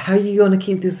 How are you gonna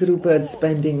keep this little bird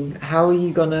spending? How are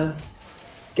you gonna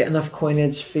get enough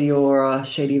coinage for your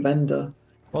shady vendor?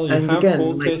 Well, you have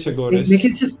all categories. Nik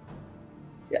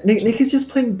is just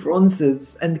playing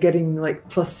bronzes and getting like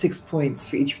 +6 points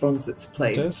for each bronze that's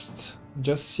played. Just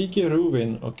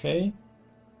Sigiruven, okay?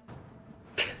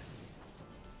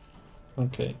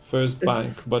 Okay, first bank,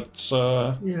 but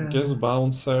guess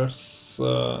bouncers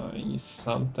is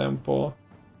some tempo.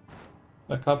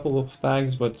 A couple of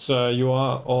tags, but you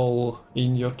are all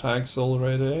in your tags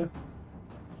already.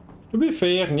 To be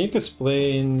fair, Nik is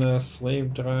playing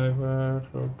slave driver.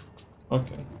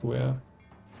 Okay, we're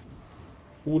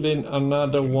pulling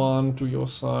another one to your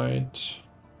side.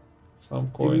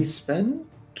 Some coins. Do we spend?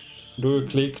 Do you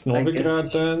click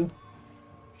Novigrad then?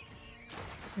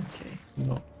 Okay.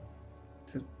 No.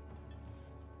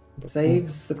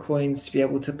 Saves the coins to be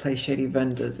able to play Shady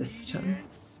Vendor this turn.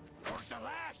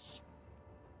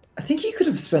 I think you could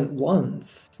have spent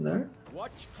once, no?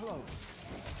 watch close.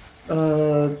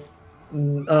 No.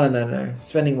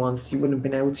 Spending once, you wouldn't have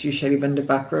been able to use Shady Vendor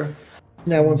back row.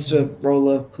 Now wants to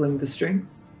roller pulling the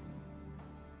strings.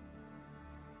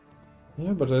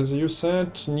 Yeah, but as you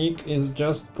said, Nik is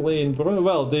just playing bronze.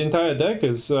 Well, the entire deck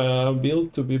is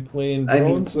built to be playing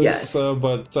bronzes, yes.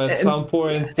 But at some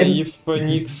point, if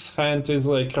Nik's hand is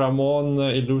like Ramon,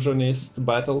 Illusionist,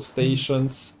 Battle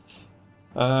Stations,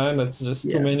 and it's just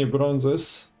too many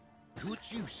bronzes. Could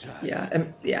you, sir?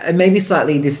 Yeah, it may be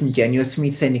slightly disingenuous for me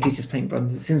to say Nik is just playing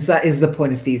bronzes, since that is the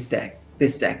point of this deck.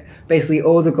 Basically,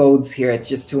 all the golds here, it's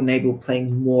just to enable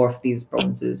playing more of these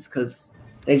bronzes, because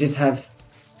they just have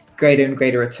greater and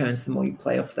greater returns the more you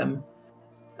play off them.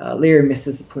 Lerio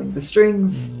misses pulling the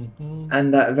strings,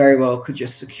 and that very well could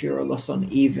just secure a loss on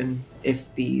even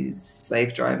if these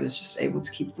slave drivers just able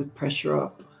to keep the pressure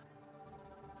up.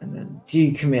 And then do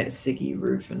you commit Siggy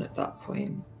Rufin at that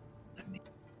point?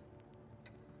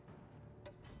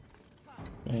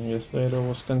 I guess Lerio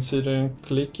was considering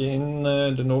clicking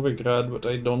the Novigrad, but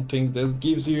I don't think that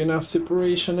gives you enough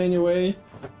separation anyway.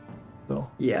 So.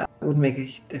 Yeah, it would make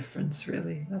a difference,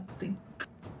 really, I think.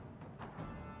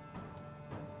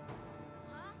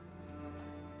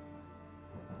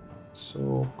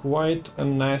 So, quite a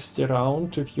nasty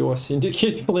round if you are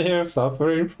Syndicate player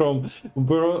suffering from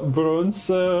bronze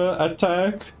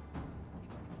attack.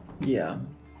 Yeah.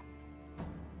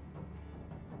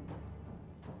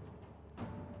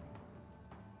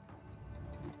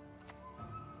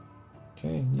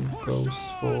 Okay, he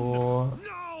goes for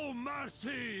No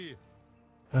mercy.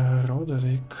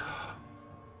 Roderick.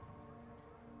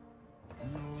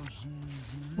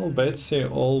 Well, Betsy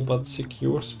all but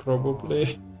secures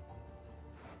probably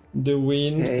the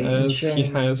win, as he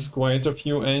has quite a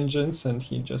few engines and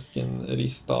he just can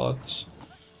restart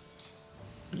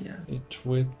it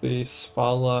with the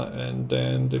Spala and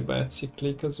then the Betsy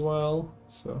click as well.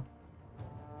 So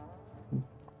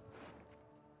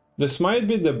this might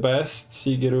be the best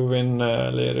Sigiruven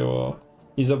Lerio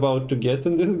is about to get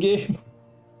in this game.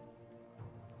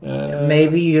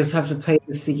 Maybe you just have to play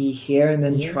the Siggy here and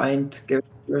then try and go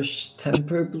rush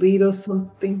tempo bleed or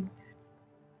something.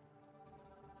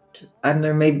 I don't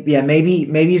know, maybe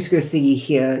you just go Siggy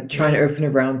here, try and open a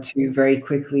round 2 very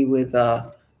quickly with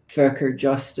Furker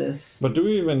Justice. But do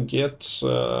we even get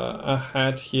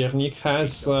ahead here? Nik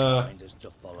has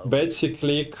Betsy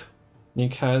Click.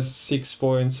 Nik has 6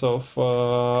 points of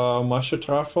Masha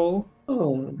Truffle.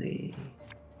 Holy.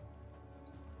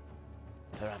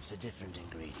 Perhaps a different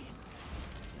ingredient.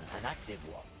 An active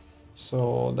one.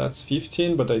 So that's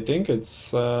 15, but I think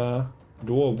it's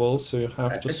doable. So you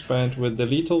have to spend with the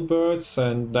little birds,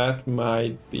 and that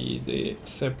might be the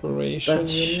separation. That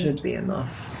should be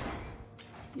enough.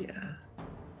 Yeah.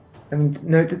 I mean,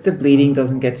 note that the bleeding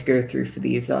doesn't get to go through for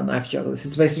these knife jugglers.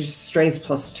 It's basically just strays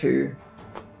 +2.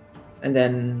 And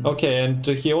then... Okay, and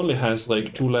he only has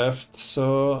like 2 left,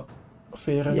 so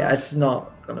fair enough. Yeah, it's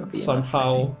not gonna be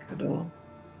somehow enough, I think, at all.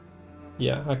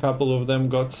 Yeah, a couple of them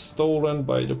got stolen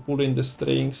by the pulling the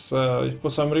strings. For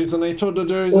some reason I thought that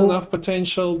there is enough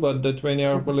potential, but that when you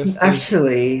are ballistic...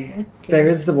 Actually, there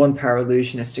is the 1 power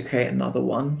illusionist to create another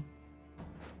one.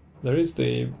 There is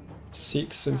the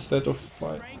 6 instead of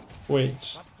 5.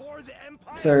 Wait.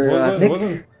 So, Nik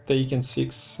wasn't taking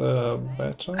 6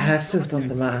 better? has to have done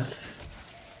the maths.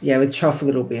 Yeah, with Truffle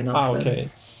it'll be enough. Ah, okay.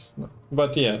 It's not...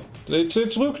 But yeah,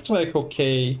 it looked like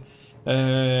okay.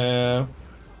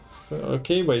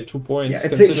 Okay, by 2 points. Yeah,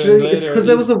 it's because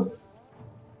there was a...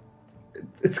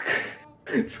 It's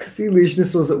because the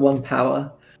illusionist was at 1 power.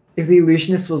 If the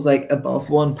illusionist was like above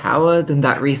 1 power, then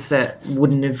that reset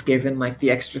wouldn't have given like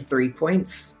the extra 3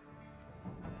 points.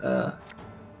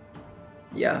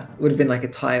 Yeah, it would have been like a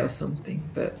tie or something,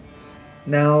 but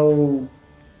now...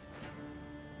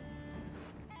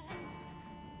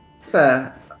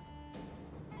 Fair.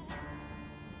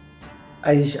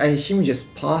 I assume we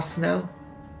just pass now?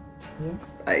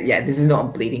 Yeah. Yeah, this is not a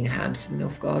bleeding hand for the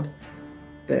Nilfgaard,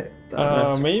 but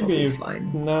that's maybe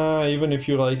fine. Nah, even if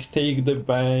you like take the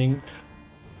bank,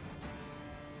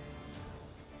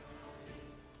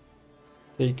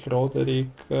 take Roderick,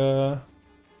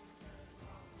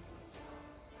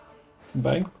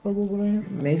 bank probably.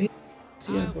 Maybe.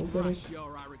 Yeah. Roderick.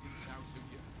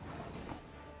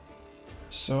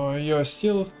 So you're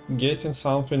still getting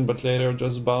something, but later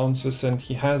just bounces, and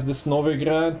he has this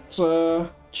Novigrad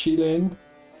chilling.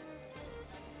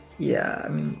 Yeah, I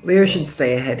mean, Leo should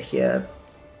stay ahead here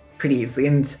pretty easily,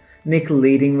 and Nik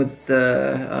leading with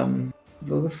the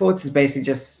Vilgefortz is basically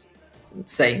just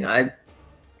saying, I'm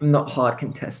not hard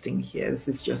contesting here, this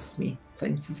is just me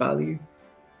playing for value.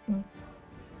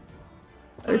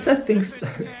 At least I think so.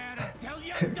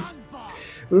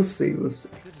 We'll see, we'll see.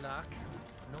 Good luck.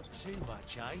 Not too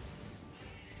much, eh?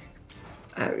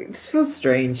 I mean, this feels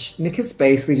strange. Nik is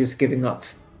basically just giving up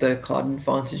the card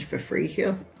advantage for free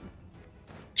here,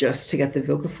 just to get the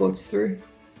Vilgefortz through.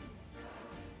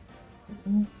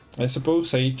 I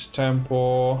suppose 8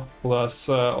 tempo plus,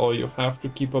 or you have to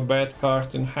keep a bad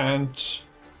card in hand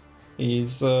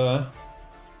is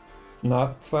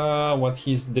not what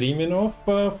he's dreaming of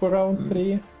for round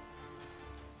 3.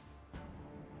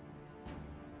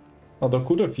 Although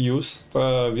could have used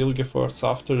Vilgefortz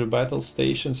after the battle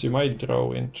stations, you might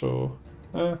draw into...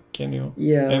 can you?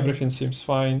 Yeah. Everything seems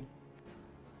fine.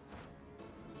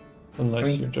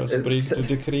 Unless you just break the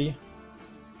decree.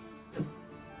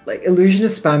 Like,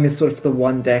 Illusionist spam is sort of the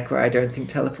one deck where I don't think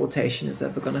teleportation is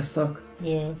ever gonna suck.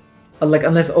 Yeah. Like,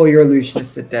 unless all your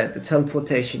illusionists are dead, the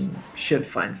teleportation should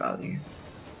find value.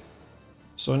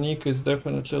 So Nik is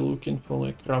definitely looking for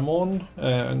like Ramon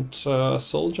and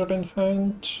Soldier in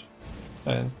hand.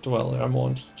 And well,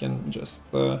 Ramon he can just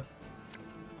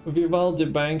Vivaldi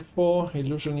bank for,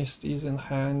 Illusionist is in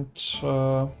hand.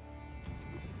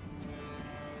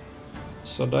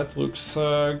 So that looks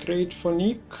great for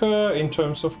Nik. In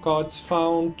terms of cards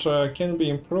found, can be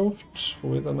improved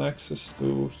with an access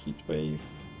to Heatwave.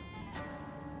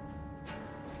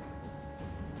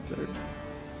 So,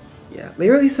 yeah,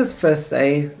 Leo at least has first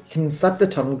say. You can slap the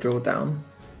Tunnel Drill down.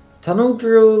 Tunnel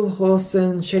Drill,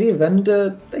 Horson, Shady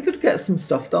Vendor, they could get some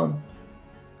stuff done.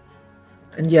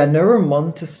 And yeah, no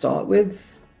Ramon to start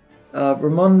with.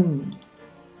 Ramon,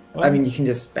 I mean, you can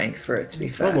just bank for it, to be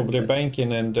fair. Probably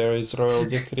banking, and there is Royal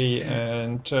Decree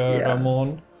and Yeah.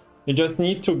 Ramon. You just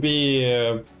need to be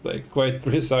like quite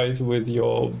precise with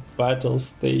your battle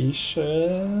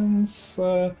stations,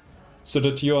 so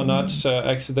that you are not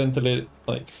accidentally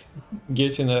like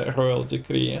getting a Royal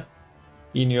Decree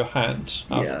in your hand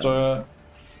after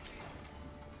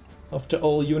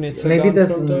all units maybe are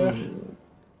there's gone from there.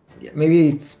 Yeah, maybe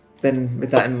it's then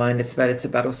with that in mind, it's better to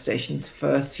battle stations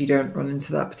first. You don't run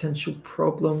into that potential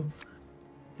problem.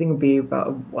 I think it'll be about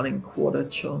a 1 1/4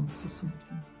 chance or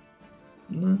something.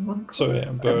 No, 1/4. So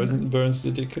yeah, burns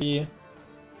the decree.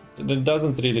 It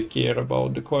doesn't really care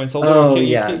about the coins. Although okay,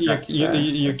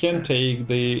 you can take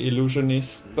the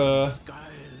illusionist.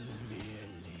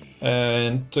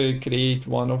 and create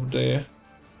one of the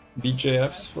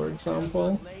BJFs, for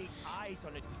example. Lay eyes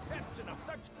on a deception of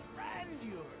such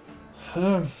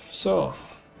grandeur. So,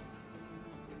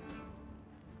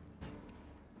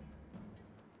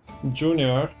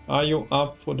 Junior, are you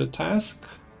up for the task?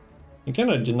 You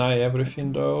cannot deny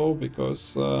everything though,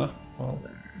 because well,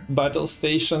 battle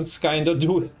stations kinda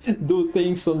do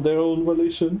things on their own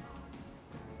volition.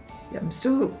 Yeah, I'm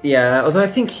still... Yeah, although I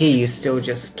think here you still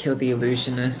just kill the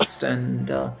illusionist and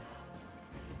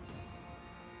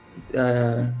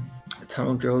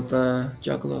tunnel drill the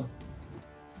juggler.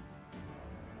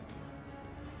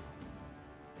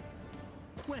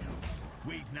 Well,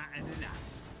 we've not had enough.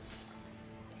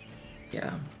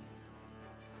 Yeah.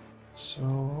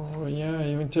 So yeah,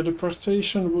 even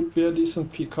teleportation would be a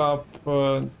decent pickup.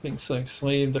 Things like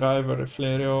slave driver, if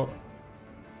Lerio,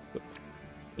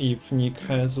 if Nik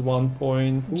has 1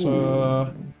 point. Yes,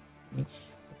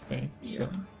 okay, so Yeah.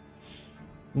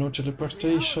 no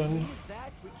teleportation. Is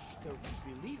that which, though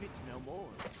we believe it no more,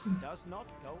 does not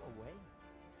go away.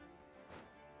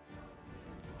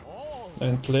 All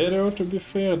And Lerio, to be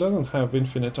fair, doesn't have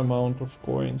infinite amount of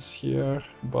coins here,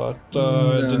 but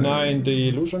denying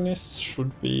the illusionists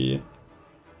should be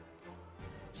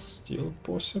still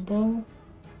possible.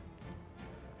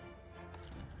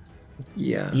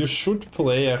 Yeah. You should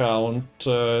play around,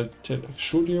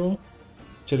 should you?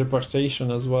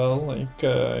 Teleportation as well, like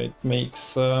it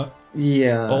makes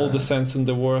Yeah. all the sense in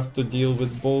the world to deal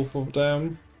with both of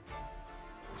them.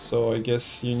 So I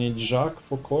guess you need Jacques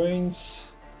for coins.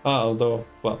 Although,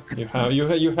 well,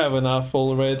 you have enough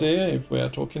already if we are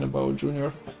talking about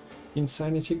Junior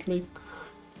Insanity Click.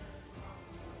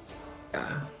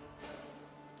 Yeah.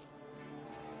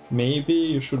 Maybe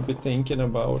you should be thinking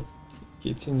about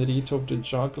getting rid of the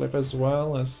juggler as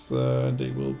well, as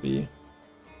they will be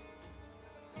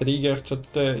triggered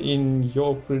at in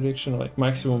your prediction like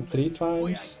maximum 3 we times.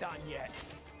 ain't done yet.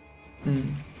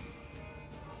 Mm.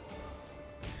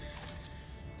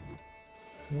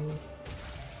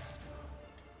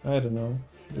 I don't know,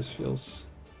 this feels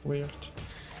weird.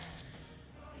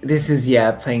 This is,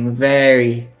 yeah, playing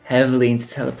very heavily into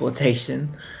teleportation,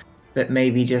 but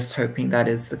maybe just hoping that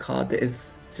is the card that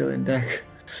is still in deck.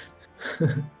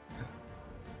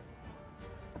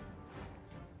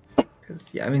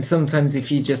 Because, yeah, I mean, sometimes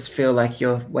if you just feel like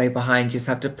you're way behind, you just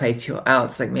have to play to your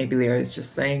outs, like maybe Leo is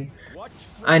just saying. What?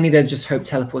 I need to just hope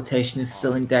teleportation is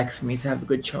still in deck for me to have a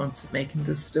good chance at making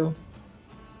this still.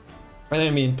 And I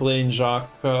mean, playing Jacques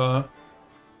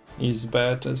is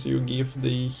bad as you give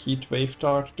the heat wave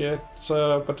target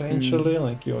potentially,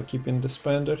 like you're keeping the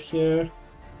spender here.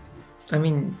 I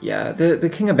mean, yeah, the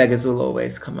King of Beggars will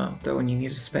always come out though when you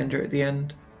need a spender at the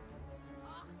end.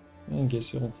 I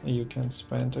guess you can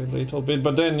spend a little bit,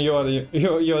 but then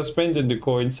you're spending the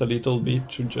coins a little bit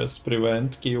to just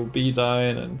prevent KOB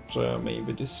dying and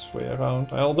maybe this way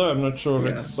around. Although I'm not sure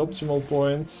Yeah. it's optimal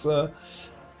points.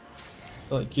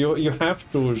 Like you have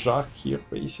to Jacques here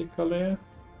basically.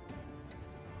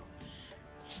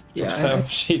 Yeah, Have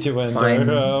shitty fine.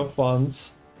 vendor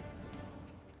funds.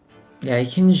 Yeah,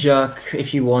 you can Jacques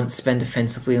if you want, spend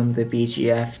offensively on the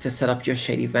BGF to set up your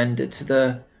Shady Vendor to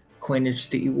the coinage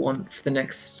that you want for the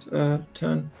next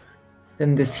turn.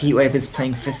 Then this Heatwave is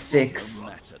playing for 6,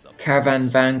 Caravan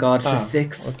Vanguard for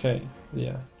 6. Okay,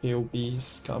 yeah,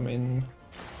 KOBs come in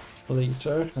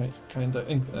later. I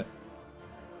kinda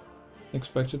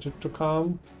expected it to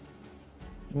come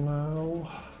now.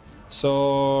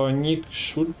 So Nik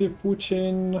should be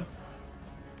putting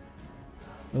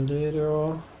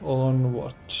Lerio on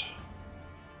what?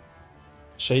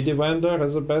 Shady Vendor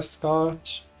as a best card.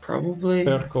 Probably.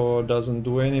 Perko doesn't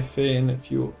do anything.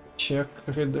 If you check,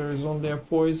 there is only a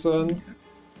poison.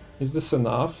 Is this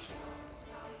enough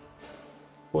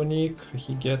for Nik?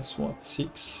 He gets what,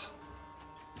 6?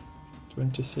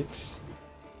 26.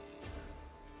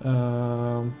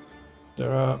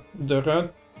 There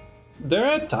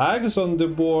are tags on the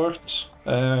board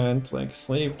and like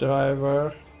slave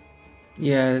driver.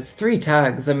 Yeah, it's 3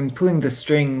 tags. I mean, pulling the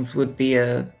strings would be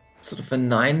a sort of a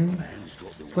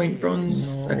 9-point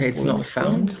bronze. No Okay, it's not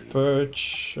found. Funk,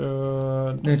 Perch.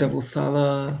 No double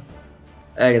Sala.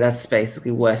 Okay, that's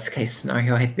basically worst case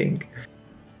scenario, I think.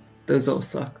 Those all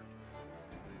suck.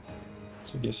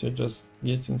 So I guess you're just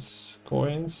getting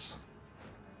coins.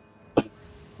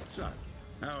 So,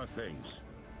 how are things?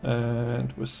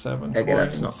 And with 7 Okay, coins.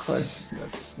 that's not close.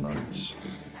 That's not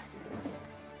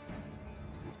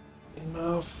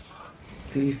enough.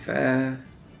 To be fair,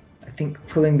 I think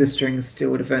pulling the strings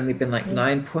still would have only been like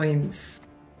 9 points.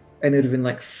 And it would have been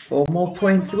like 4 more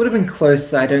points. It would have been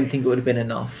closer. I don't think it would have been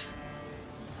enough.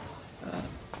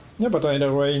 Yeah, but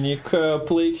either way, Nik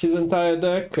played his entire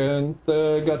deck and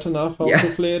got enough out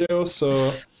of Lerio, so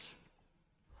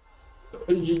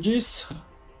GG's.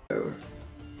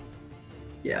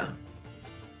 Yeah.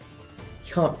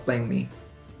 You can't blame me.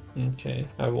 Okay,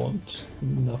 I won't.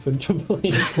 Nothing to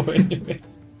blame for anyway.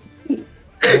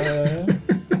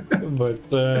 But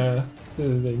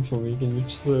thanks for making me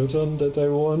certain that I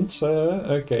won't.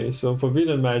 Okay, so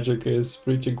Forbidden Magic is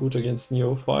pretty good against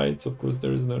Neophytes. Of course,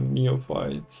 there is no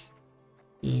Neophytes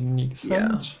in Nik's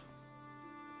hand.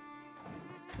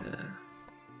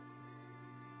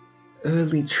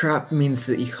 Early trap means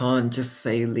that you can't just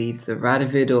say lead the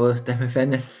Radovid or Demoven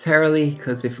necessarily,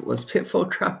 because if it was Pitfall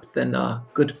trap, then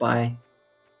goodbye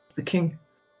the king.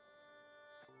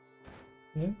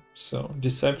 Yeah, so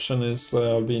Deception is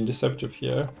being deceptive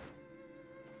here.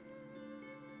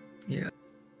 Yeah.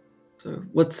 So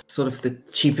what's sort of the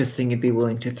cheapest thing you'd be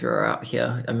willing to throw out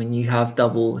here? I mean, you have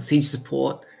double siege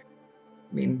support.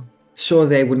 I mean, sure,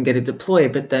 they wouldn't get a deploy,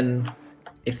 but then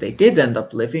if they did end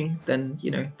up living, then,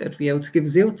 you know, they'd be able to give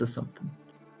Zeal to something.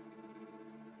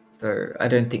 Though I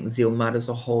don't think Zeal matters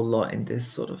a whole lot in this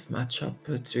sort of matchup.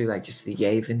 It's really like just the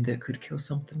Yavin that could kill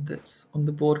something that's on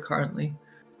the board currently.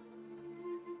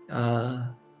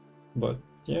 But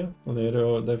yeah,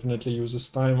 Lerio definitely uses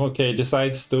time. Okay,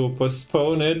 decides to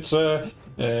postpone it,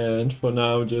 and for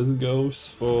now just goes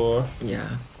for...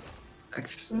 Yeah.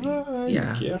 Actually,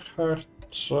 yeah. Gerhard,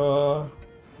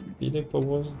 Filippo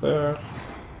was there.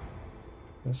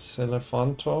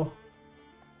 Elefanto.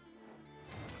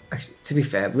 Actually, to be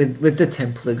fair, with the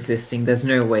temple existing, there's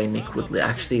no way Nik would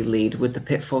actually lead with the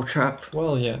Pitfall trap.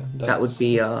 Well, yeah. That would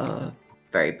be a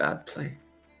very bad play.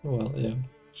 Well, yeah.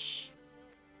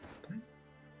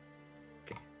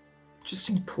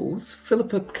 Interesting pulls.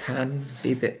 Philippa can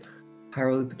be a bit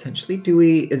harrowing potentially.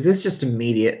 Is this just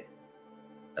immediate?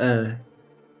 Well,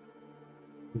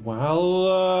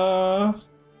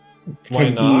 why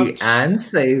can not? you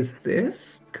says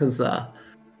this? Because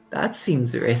that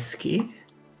seems risky.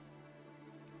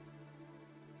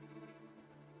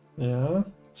 Yeah.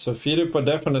 So Filippo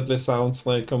definitely sounds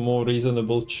like a more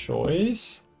reasonable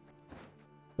choice.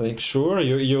 Like, sure,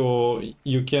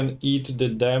 you can eat the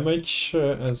damage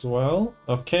as well.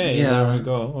 Okay, there we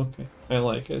go. Okay, I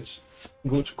like it.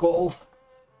 Good call.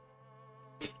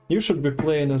 You should be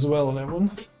playing as well, Lemon.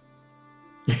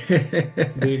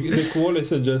 the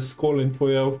qualies are just calling for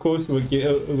you. Of course, we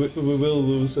will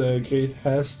lose a great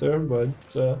Hester, but...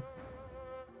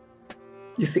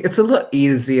 You see, it's a lot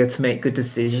easier to make good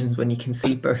decisions when you can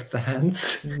see both the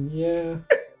hands. Yeah.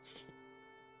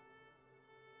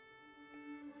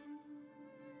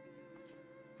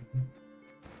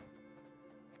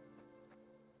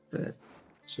 But,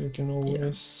 so you can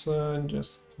always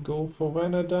just go for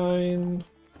Vanadine.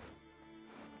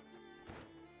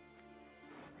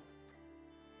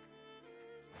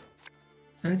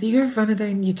 do you go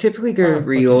Vanadine? You typically go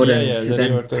Reorder to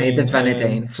then pay the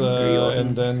Vanadine from the Reorder.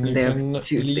 And then so you they can have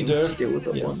two leader. things to deal with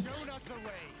at once.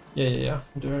 Yeah.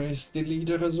 There is the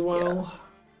leader as well.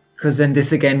 Because then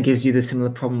this again gives you the similar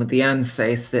problem with the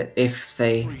Ansace that if,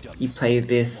 say, you play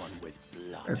this...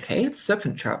 Okay, it's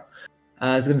Serpent Trap.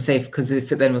 I was going to say, because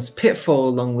if it then was Pitfall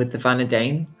along with the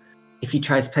Vanadine, if you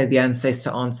try to play the Ansace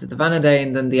to answer the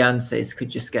Vanadine, then the Ansace could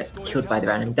just get killed by the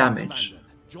random damage.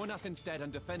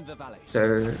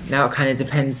 So now it kind of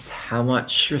depends how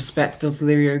much respect does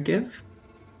Lerio give.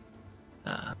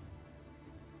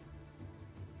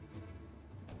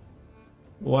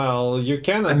 Well, you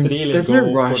cannot really go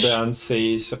for the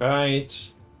Ansace, right?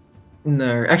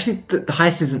 No, actually, the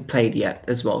heist isn't played yet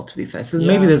as well, to be fair. So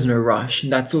maybe there's no rush,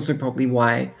 and that's also probably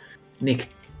why Nik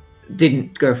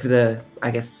didn't go for the,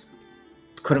 I guess,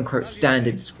 quote-unquote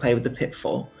standard play with the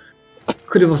Pitfall.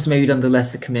 Could have also maybe done the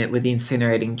lesser commit with the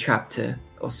Incinerating Trap to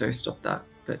also stop that.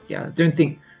 But yeah, I don't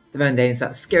think the Vanadine is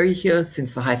that scary here,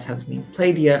 since the heist hasn't been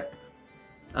played yet.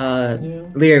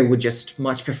 Lerio would just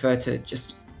much prefer to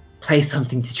just play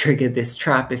something to trigger this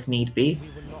trap if need be.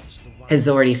 Has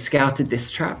already scouted this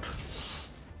trap.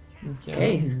 Yeah,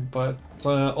 okay. But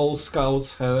all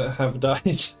scouts have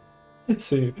died,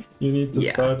 so you need to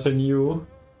start anew.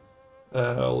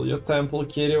 All your temple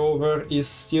carryover is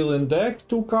still in deck,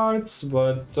 2 cards,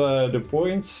 but the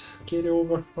points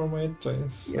carryover from it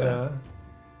is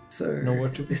so nowhere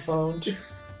to be found.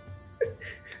 This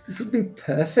would be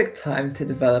perfect time to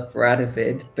develop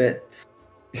Radovid, but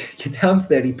you're down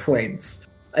 30 points.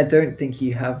 I don't think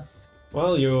you have...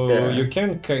 Well, you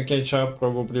can catch up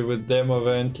probably with demo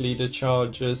event leader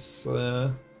charges.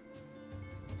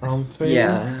 Something.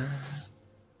 Yeah.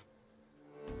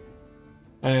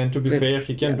 And to be fair,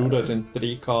 he can do that in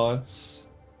 3 cards.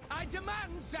 I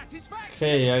demand satisfaction.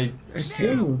 Okay, I'm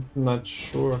still not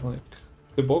sure. Like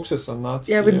the boxes are not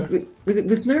Yeah, here.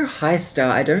 with no high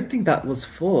star, I don't think that was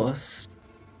forced.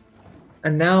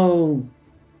 And now,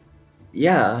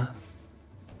 yeah.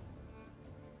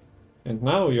 And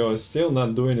now you're still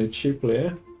not doing it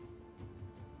cheaply.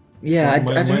 Yeah, I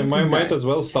don't think might that... as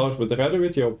well start with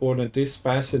Radovit. Your opponent is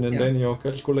passing, and Yeah. then you're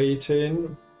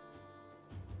calculating.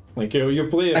 Like you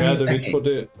play I mean, Radovit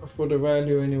okay. for the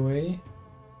value anyway.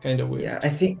 Kind of weird. Yeah, I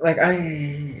think like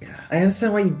I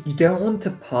understand why you don't want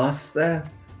to pass there,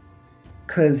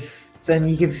 because then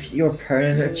you give your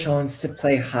opponent a chance to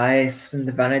play highest and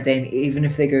the Vanadane, even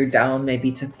if they go down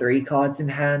maybe to 3 cards in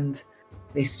hand,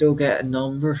 they still get a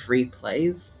number of free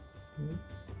plays.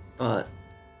 But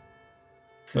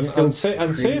And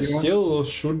say still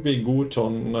should be good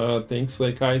on things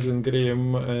like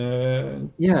Isengrim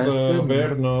and Yeah,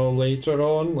 Verno later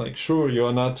on. Like, sure,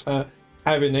 you're not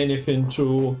having anything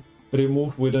to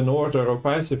remove with an order or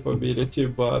passive ability,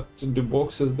 but the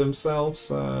boxes themselves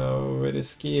are very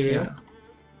scary. Yeah.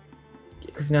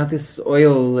 Because now this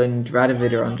Oil and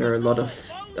Radovit are under a lot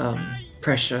of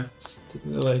pressure.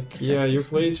 Like, yeah, you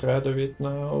played Radovit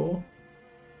now.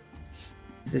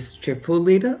 Is this triple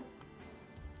leader?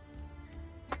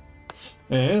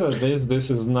 Yeah, this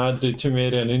is not the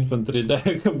Temerian infantry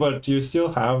deck, but you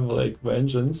still have like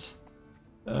Vengeance.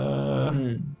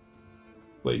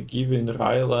 Like giving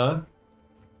Ryla.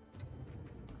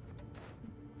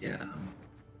 Yeah.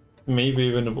 Maybe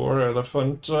even War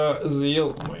Elephant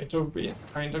Zeal might have been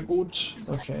kinda good.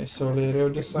 Okay, so Lerio War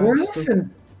decides to...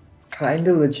 Elephant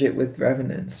kinda legit with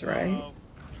Revenants, right?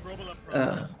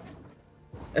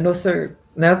 And also,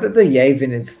 now that the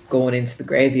Yavin is gone into the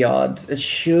graveyard, it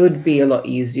should be a lot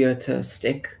easier to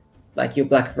stick, like your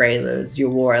Black Railers, your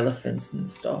War Elephants and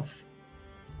stuff.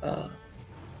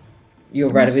 Your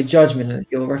Radovit Judgment, and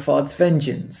your Rafard's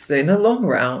Vengeance. In a long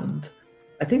round,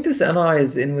 I think this NI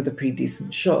is in with a pretty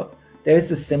decent shot. There is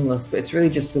the Simless, but it's really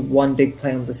just the one big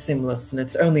play on the Simless, and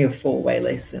it's only a 4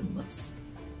 Waylay Simless.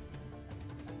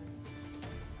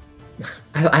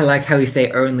 I like how we say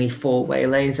only 4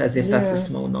 Waylays, as if that's a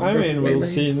small number. I mean, of we'll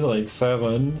Waylays. see like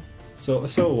 7. So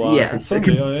what? Yeah, It's so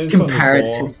only 4.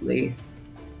 comparatively,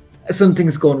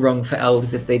 something's gone wrong for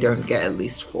elves if they don't get at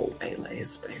least 4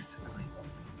 Waylays, basically.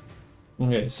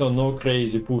 Okay, so no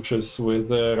crazy pushes with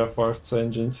Rafard's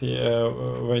Vengeance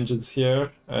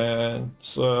here, and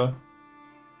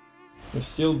we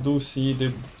still do see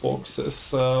the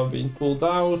boxes being pulled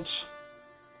out.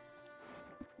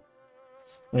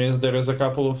 Yes, there is a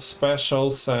couple of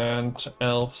specials, and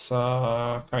elves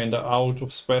are kinda out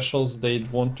of specials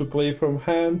they'd want to play from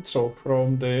hand or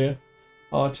from the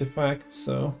artifact,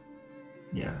 so...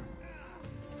 Yeah.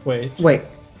 Wait.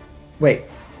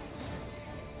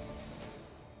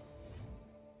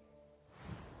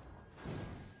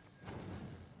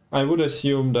 I would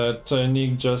assume that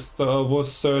Nik just was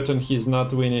certain he's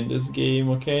not winning this game,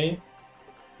 okay?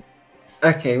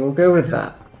 Okay, we'll go with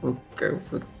that. We'll go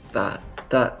with that.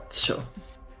 Sure.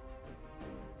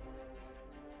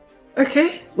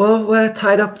 Okay, well, we're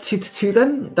tied up 2-2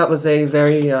 then. That was a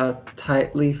very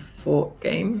tightly fought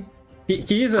game.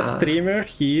 He is a streamer,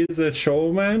 he is a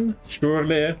showman,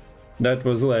 surely. That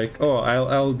was like, oh,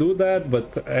 I'll do that,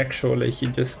 but actually he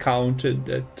just counted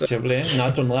that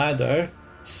not on ladder.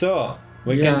 So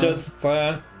we can just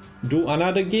do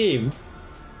another game.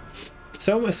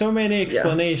 So many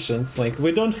explanations. Like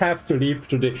we don't have to leap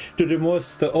to the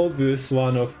most obvious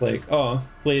one of like, oh,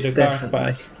 play the card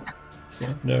fast. So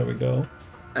there we go.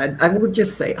 And I would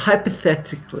just say,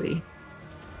 hypothetically,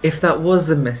 if that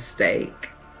was a mistake,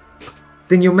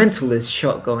 then your mental is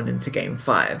shot going into game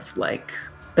 5. Like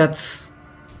that's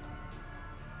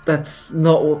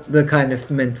not the kind of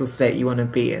mental state you want to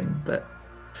be in, but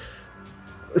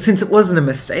since it wasn't a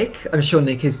mistake, I'm sure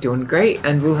Nik is doing great,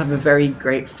 and we'll have a very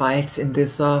great fight in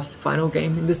this final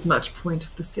game, in this match point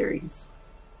of the series.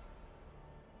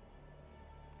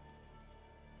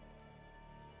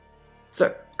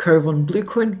 So, curve on blue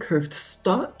coin, curve to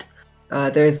start.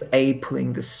 There's A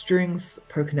pulling the strings,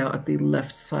 poking out at the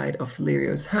left side of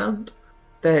Lerio's hand.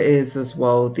 There is as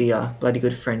well the Bloody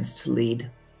Good Friends to lead.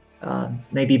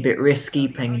 Maybe a bit risky,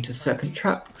 playing into Serpent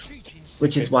Trap,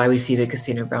 which is why we see the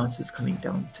Casino Bouncers coming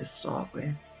down to start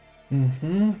with.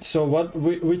 So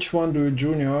which one do you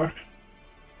junior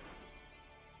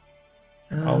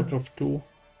out of 2?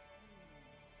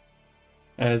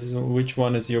 As which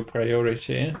one is your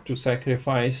priority to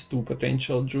sacrifice to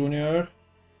potential junior?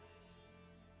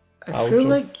 I feel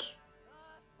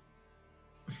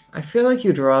like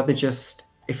you'd rather just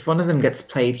if one of them gets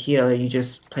played here, you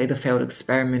just play the failed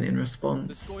experiment in The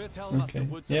response. scoia'tael must Okay,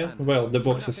 the woods yeah, abandon. well, the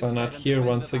boxes Whatever are not stand here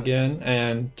defend once the land. again,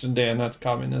 and they're not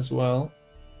coming as well.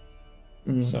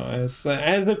 Mm. So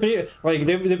as the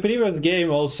the previous game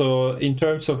also, in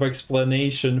terms of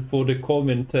explanation for the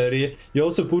commentary, you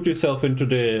also put yourself into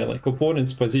the like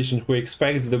opponent's position who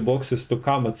expects the boxes to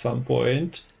come at some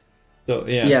point. So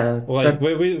yeah, Yeah, like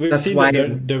we've that's seen why.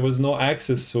 that there was no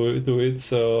access to it,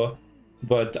 so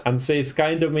but Unsays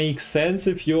kind of makes sense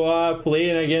if you are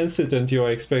playing against it and you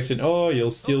are expecting, oh,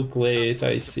 you'll still play it,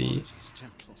 I see.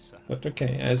 But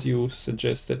okay, as you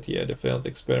suggested, yeah, the failed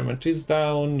experiment is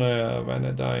down,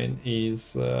 Vanadine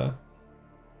is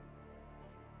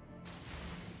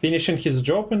finishing his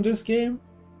job in this game.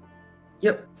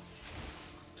 Yep.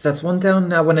 So that's one down.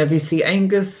 Now, whenever you see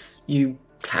Angus, you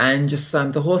can just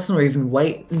slam the horse or even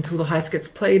wait until the heist gets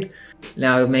played.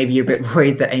 Now, maybe you're a bit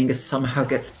worried that Angus somehow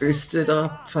gets boosted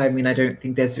up. I mean, I don't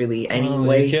think there's really any Well,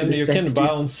 way you for this can deck to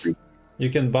bounce. do. You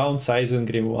can bounce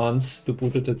Isengrim once to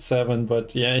put it at 7,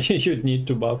 but yeah, you'd need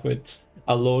to buff it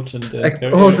a lot and Like,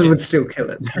 horse would still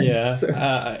kill it. Right? yeah, So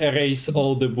erase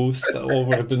all the boost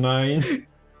over the 9.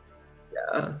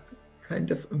 yeah,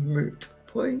 kind of a moot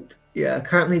point. Yeah,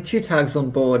 currently 2 tags on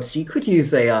board. So you could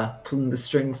use a pulling the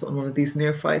strings on one of these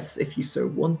neophytes if you so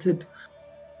wanted.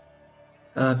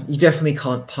 You definitely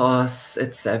can't pass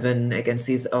at 7 against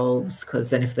these elves, because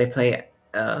then if they play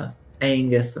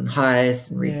Angus and heist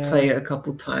and replay it a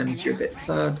couple times, you're a bit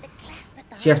sad.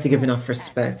 So you have to give enough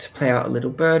respect to play out a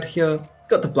little bird here.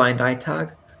 Got the blind eye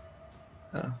tag.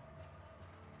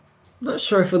 Not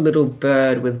sure if a little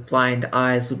bird with blind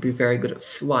eyes would be very good at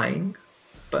flying,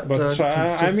 but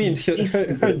I mean,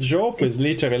 her job is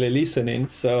literally listening,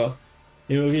 so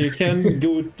you can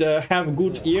have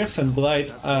good ears and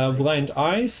blind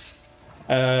eyes.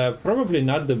 Probably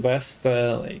not the best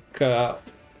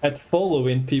at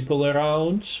following people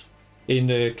around in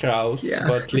the crowds,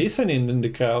 but listening in the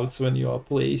crowds when you are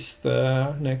placed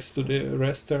next to the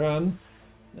restaurant,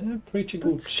 pretty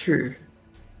good. That's true.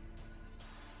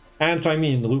 And I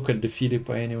mean, look at the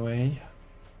Philippa anyway.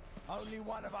 Only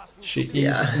one of us will She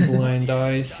survive. is blind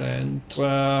eyes and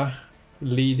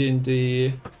leading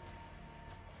the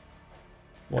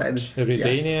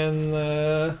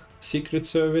Redanian secret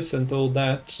service and all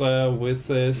that with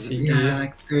CD. Yeah,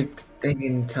 like they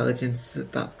need intelligence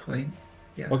at that point.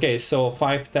 Yeah. Okay, so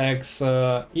 5 tags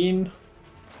in.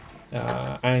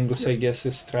 Angus, I guess,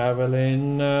 is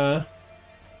traveling to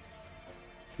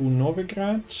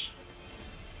Novigrad.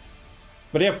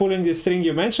 But yeah, pulling the string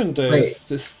you mentioned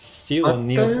is still on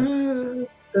Neil.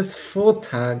 There's 4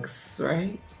 tags,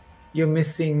 right? You're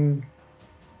missing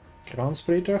Crown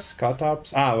splitters,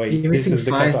 cut-ups. Ah, wait, You're this missing is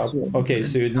the 5 cut-up. Okay,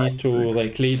 so you need to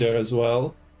like leader as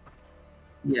well.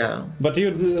 Yeah. But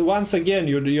you once again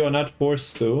you are not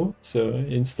forced to, so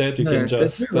instead you can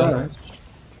just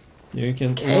you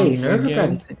can once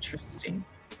again. Is interesting.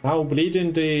 Now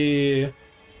bleeding the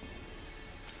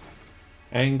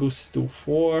Angus to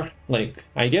 4. Like,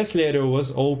 I guess Lerio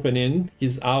was opening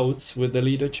his outs with the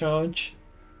leader charge.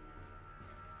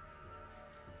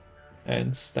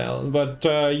 And still, but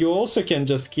you also can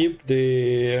just keep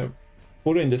the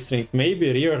pulling the string.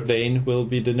 Maybe Riordan will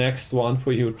be the next one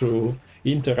for you to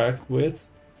interact with.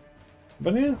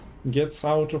 But yeah, gets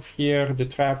out of here. The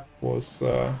trap was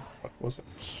what was it?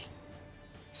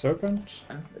 Serpent?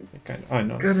 I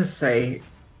know. Gotta say,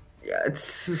 yeah, it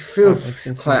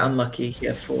feels quite unlucky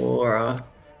here for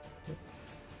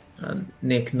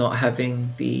Nik not having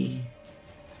the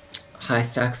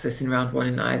highest access in round 1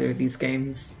 in either of these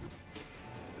games.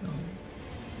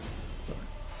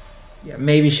 Yeah,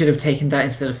 maybe should have taken that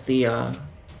instead of the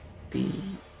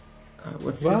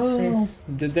what's his face?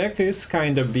 The deck is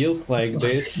kind of built like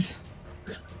this.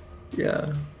 Yeah.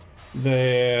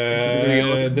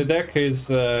 The deck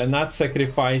is not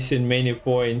sacrificing many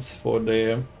points for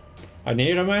the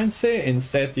Aneromancy.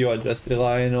 Instead, you are just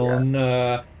relying on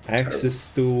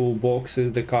access to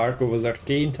boxes, the Kharkov with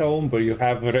Arcane Tome, but you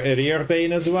have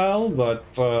Riordan as well. But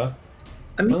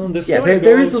I mean, the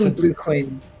there is on the blue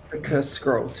coin the Cursed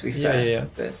Scroll, to be fair. Yeah.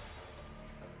 But...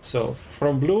 So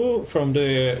from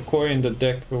the coin, the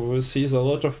deck sees a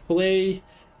lot of play.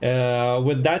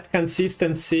 With that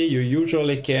consistency, you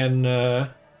usually can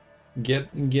get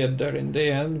there in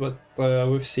the end, but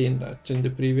we've seen that in the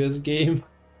previous game.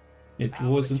 It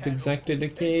wasn't exactly the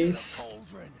case.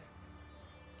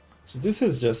 So this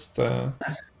is just a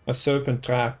serpent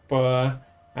trap.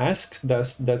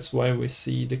 That's why we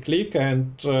see the click,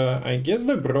 and I guess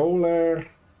the brawler.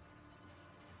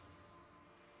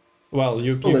 Well,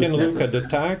 you can look at the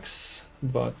tags,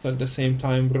 but at the same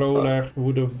time, brawler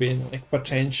would have been like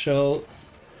potential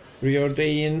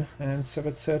Reordain, and so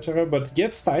etc. But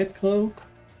gets Tide Cloak.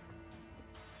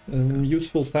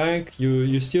 Useful tank.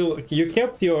 You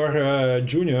kept your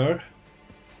junior.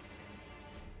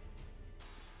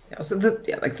 Yeah,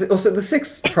 also the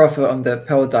 6 profit on the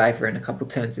Pearl Diver in a couple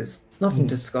turns is nothing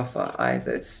to scoff at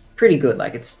either. It's pretty good.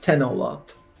 Like it's 10 all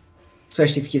up,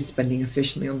 especially if you're spending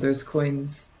efficiently on those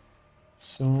coins.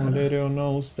 So Lerio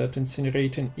knows that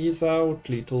incinerating is out.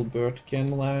 Little bird can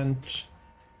land.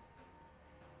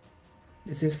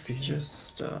 Is this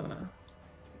just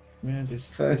Yeah,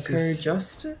 this Furco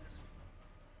Justice?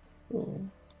 Oh.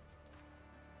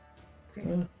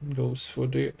 Okay. Goes for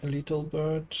the little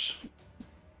bird.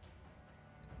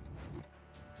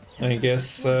 I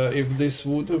guess if this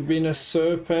would have been a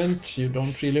serpent, you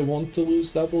don't really want to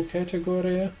lose double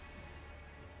category.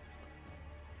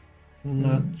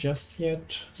 Not just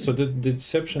yet. So the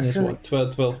deception is what?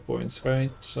 12 points,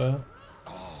 right?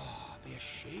 Be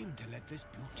ashamed to let this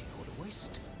beauty go to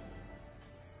waste.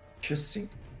 Interesting.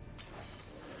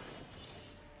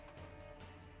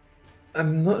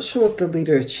 I'm not sure what the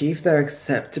leader achieved there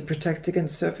except to protect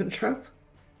against Serpent Trap.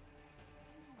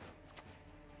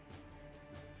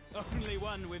 Only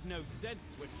one with no sense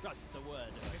would trust the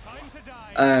word. If I'm to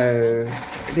die. Oh,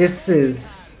 this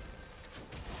is...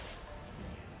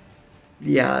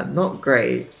 Yeah, not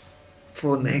great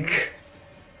for Nik.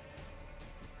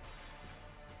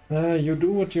 You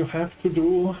do what you have to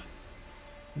do.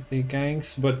 The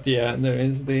gangs, but yeah, there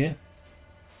is the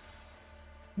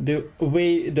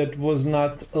way that was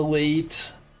not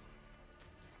late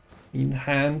in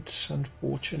hand,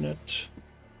 unfortunate.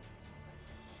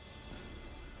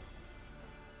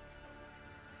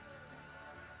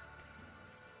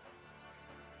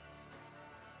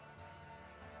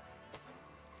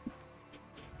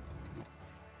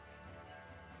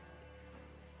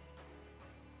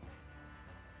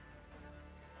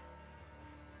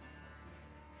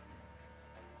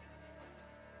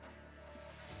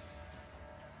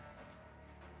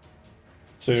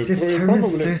 So This turn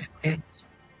is so sketchy.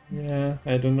 Yeah,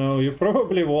 I don't know. You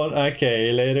probably want.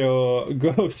 Okay, Lerio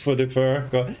goes for the fur,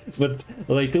 but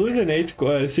like losing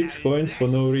 6 coins for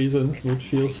no reason would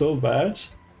feel so bad.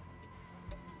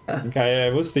 Okay,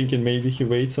 I was thinking maybe he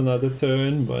waits another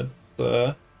turn, but.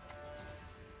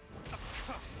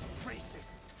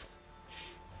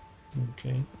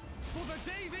 Okay.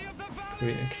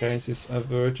 Crisis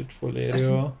averted for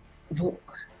Lerio.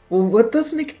 Well, what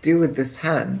does Nik do with this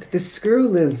hand? This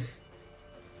scroll is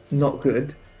not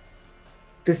good.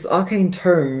 This Arcane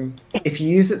Tome, if you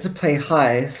use it to play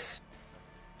heist,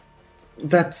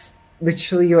 that's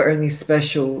literally your only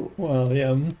special. Well,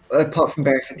 yeah. Apart from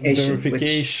verification.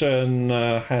 Verification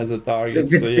has a target,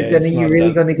 so yeah. Then are you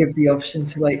really going to give the option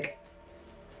to like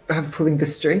have pulling the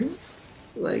strings?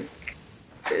 Like,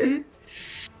 I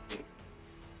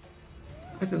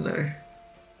don't know.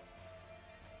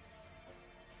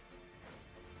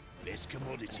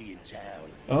 Commodity in town.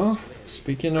 Oh,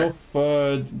 speaking of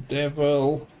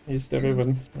devil, is there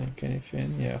even like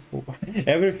anything? Yeah,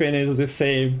 everything is the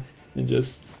same. You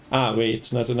just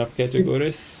wait, not enough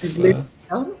categories.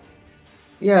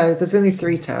 Yeah, there's only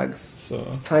 3 tags.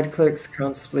 So Tide Clerks,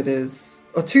 Crown Splitters,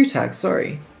 or 2 tags.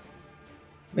 Sorry,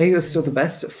 maybe it was still the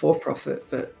best at 4 profit,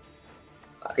 but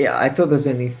yeah, I thought there's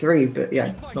only 3, but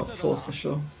yeah, not 4 for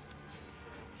sure.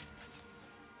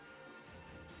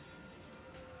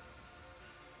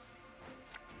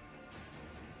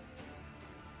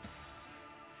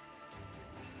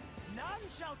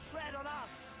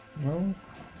 no.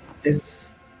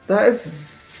 Is that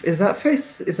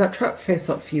trap face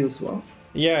up for you as well?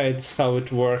 Yeah, it's how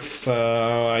it works.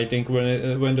 I think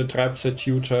when the traps are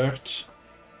tutored,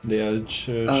 they are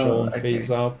shown face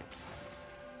up.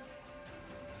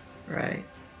 Right.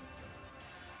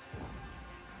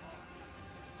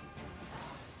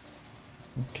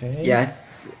 Okay. Yeah.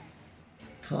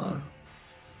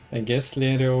 I guess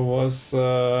Lerio was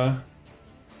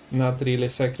not really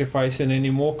sacrificing any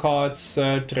more cards,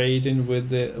 trading with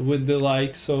the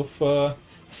likes of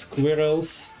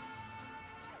squirrels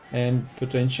and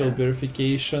potential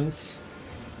verifications.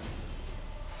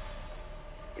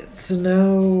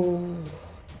 So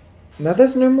now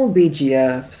there's no more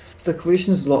BGFs. The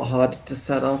collusion is a lot harder to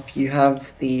set up. You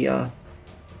have the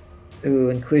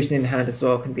and collusion in hand as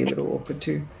well can be a little awkward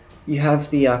too. You have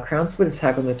the Crown Splitter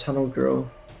tag on the Tunnel Drill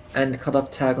and Cut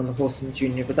Up tag on the Horseman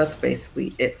Junior, but that's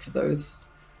basically it for those.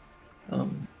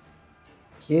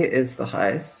 Here is the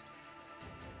highest.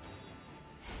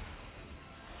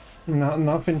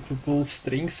 Nothing to pull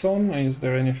strings on. Is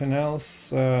there anything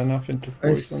else? Nothing to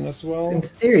poison as well. In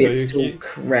theory, so it's still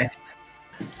correct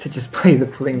to just play the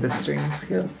pulling the strings.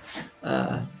 Yeah,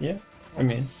 I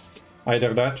mean,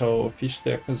 Either that or fish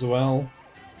deck as well.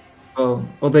 Oh,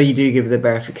 although you do give the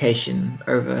verification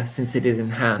over since it is in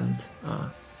hand.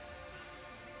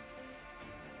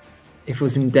 If it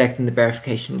was in deck, then the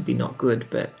verification would be not good.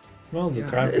 But Well, the yeah,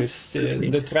 trap it's is definitely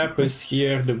the trap interesting. is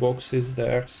here. The box is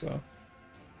there. So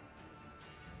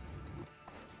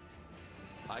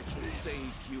I shall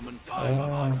save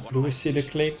humankind. do we see the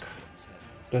click?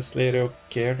 Does Lerio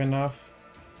care enough?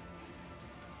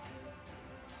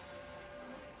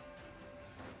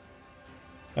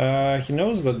 He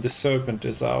knows that the serpent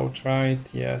is out, right?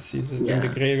 Yes, he's in the Yeah.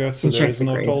 graveyard, so Can there check is the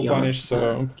no toll graveyard, punish,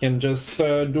 so can just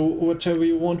do whatever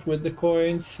you want with the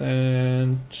coins,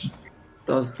 and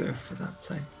Does go for that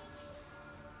play.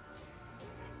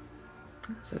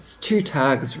 So it's 2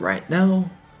 tags right now.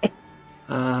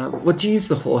 What do you use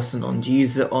the Horsen on? Do you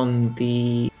use it on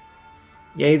the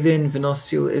Yavin,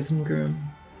 Venosial, Isengrim?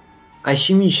 I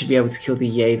assume you should be able to kill the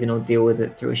Yavin or deal with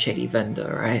it through a Shady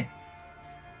Vendor, right?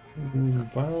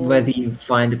 well, Whether you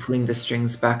find pulling the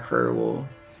strings back row or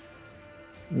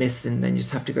missing, then you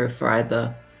just have to go for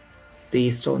either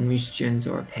the Stolen Moose Tunes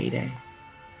or a Payday.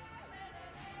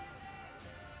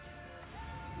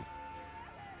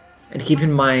 And keep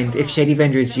in mind, if Shady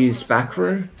Vendor is used back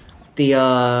row,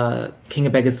 the King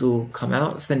of Beggars will come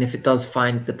out. So then if it does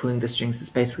find the pulling the strings, it's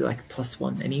basically like a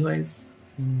 +1 anyways.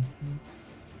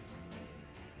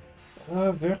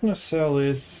 Vernocell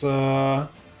is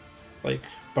like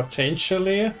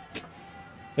potentially a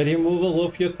removal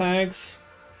of your tags,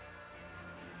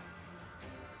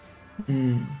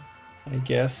 I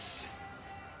guess.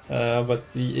 But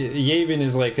the Yavin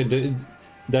is like a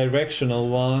directional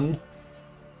one.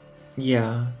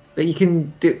 Yeah, but you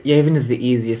can do. Yavin is the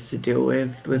easiest to deal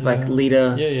with like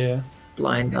leader, Yeah.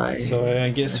 blind eye. So I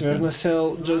guess I think.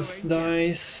 Vernocell just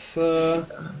dies.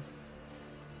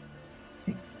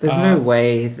 There's no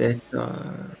way that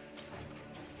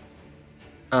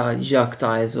Jacques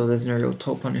dies, or there's no real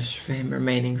toll punish for him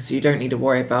remaining, so you don't need to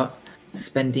worry about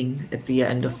spending at the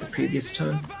end of the previous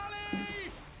turn.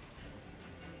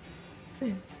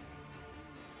 Okay.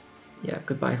 Yeah,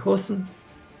 goodbye, Horsen.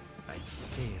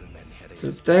 So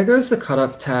there goes the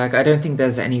cut-up tag. I don't think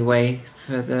there's any way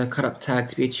for the cut-up tag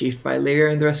to be achieved by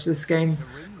Lerio in the rest of this game,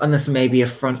 unless maybe a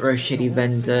front row Shady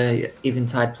Vendor,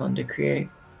 Eventide Plunder create.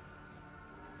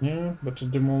 Yeah, but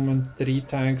at the moment 3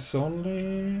 tags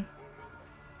only.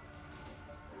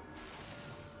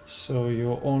 So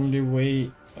your only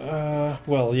way,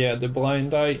 well, yeah, the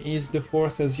blind eye is the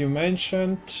 4th as you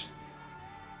mentioned.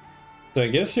 So I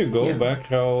guess you go back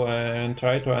row and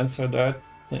try to answer that.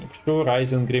 Like, sure,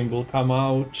 Isengrim will come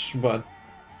out, but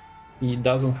he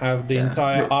doesn't have the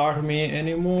entire army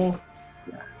anymore.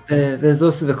 There's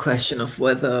also the question of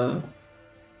whether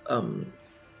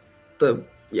the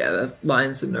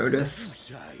lines are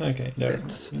noticed. Okay,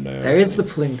 There is the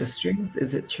pulling the strings.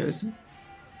 Is it chosen?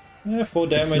 Yeah, 4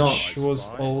 damage was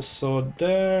also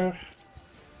there.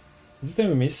 Did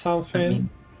I miss something?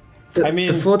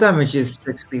 The 4 damage is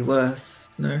strictly worse,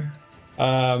 no?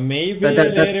 Maybe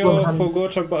that's Lerio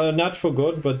forgot about, not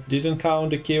forgot, but didn't count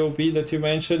the KOB that you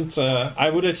mentioned. I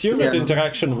would assume that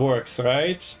interaction works,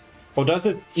 right? Or does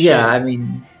it? Yeah, I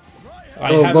mean,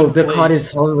 well, the card is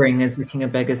hovering as the King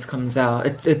of Beggars comes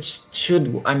out. It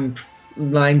should. I'm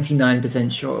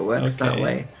 99% sure it works that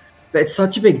way. But it's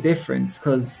such a big difference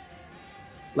because,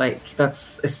 like,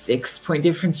 that's a 6-point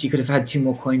difference. You could have had 2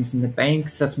 more coins in the bank,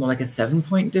 so that's more like a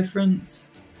 7-point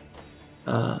difference.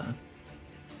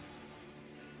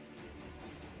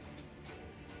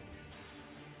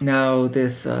 Now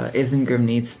this Isengrim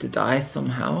needs to die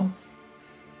somehow.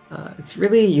 It's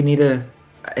really, you need a,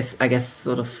 I guess,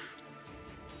 sort of...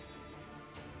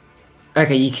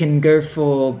 Okay, you can go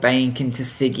for Bank into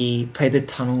Siggy, play the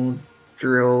Tunnel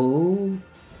Drill.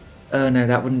 No,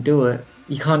 that wouldn't do it.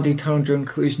 You can't do Tunnel Drill and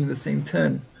Collusion in the same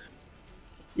turn.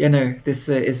 Yeah, no, this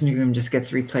Isengrim just gets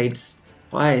replayed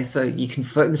twice, so you can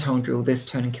float the Tunnel Drill this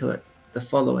turn and kill it the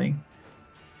following.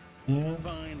 Yeah.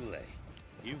 Finally,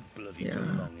 you bloody took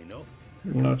long enough.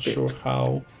 Not sure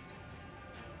how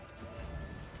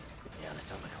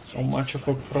much of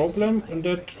a problem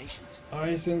that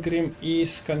Isengrim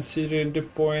is considering the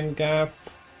point gap.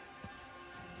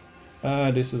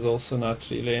 This is also not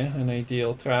really an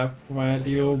ideal trap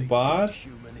value, but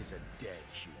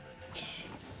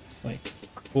like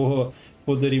for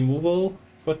the removal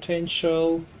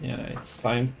potential, yeah, it's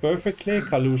timed perfectly.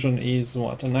 Collusion is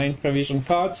what, a 9 provision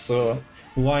card, so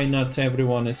why not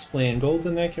everyone is playing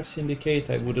Golden Acre Syndicate?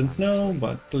 I wouldn't know,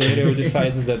 but Lerio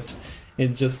decides that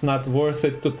it's just not worth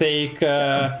it to take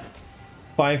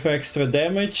 5 extra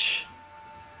damage,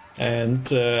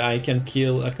 and I can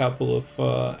kill a couple of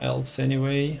elves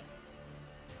anyway.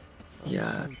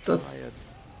 Yeah, that's it's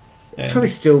And probably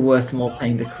still worth more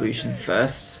playing the Collusion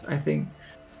first, I think.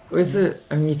 Or is it,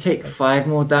 I mean, you take 5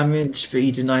 more damage, but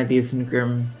you deny the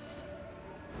Isengrim,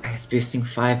 I guess, boosting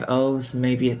 5 elves,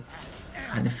 maybe it's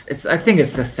kind of, I think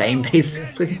it's the same,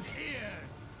 basically.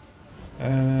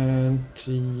 and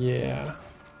yeah,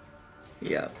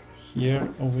 Yeah. here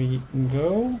we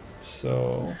go.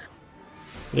 So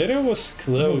Lerio was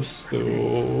close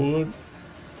to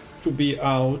be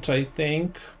out, I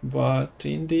think, but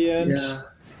in the end, Yeah.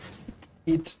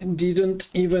 it didn't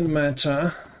even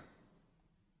matter.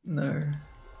 No.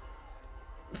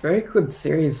 Very good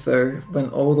series though,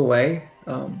 went all the way.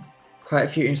 Quite a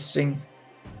few interesting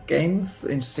games,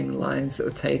 interesting lines that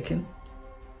were taken.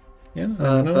 Yeah,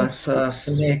 I know. But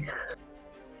for Nick,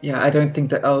 yeah, I don't think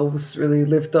the elves really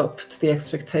lived up to the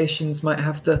expectations. Might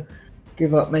have to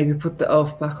give up, maybe put the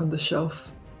elf back on the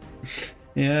shelf.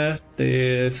 Yeah,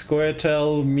 the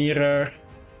scoia'tael mirror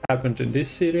happened in this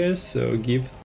series, so give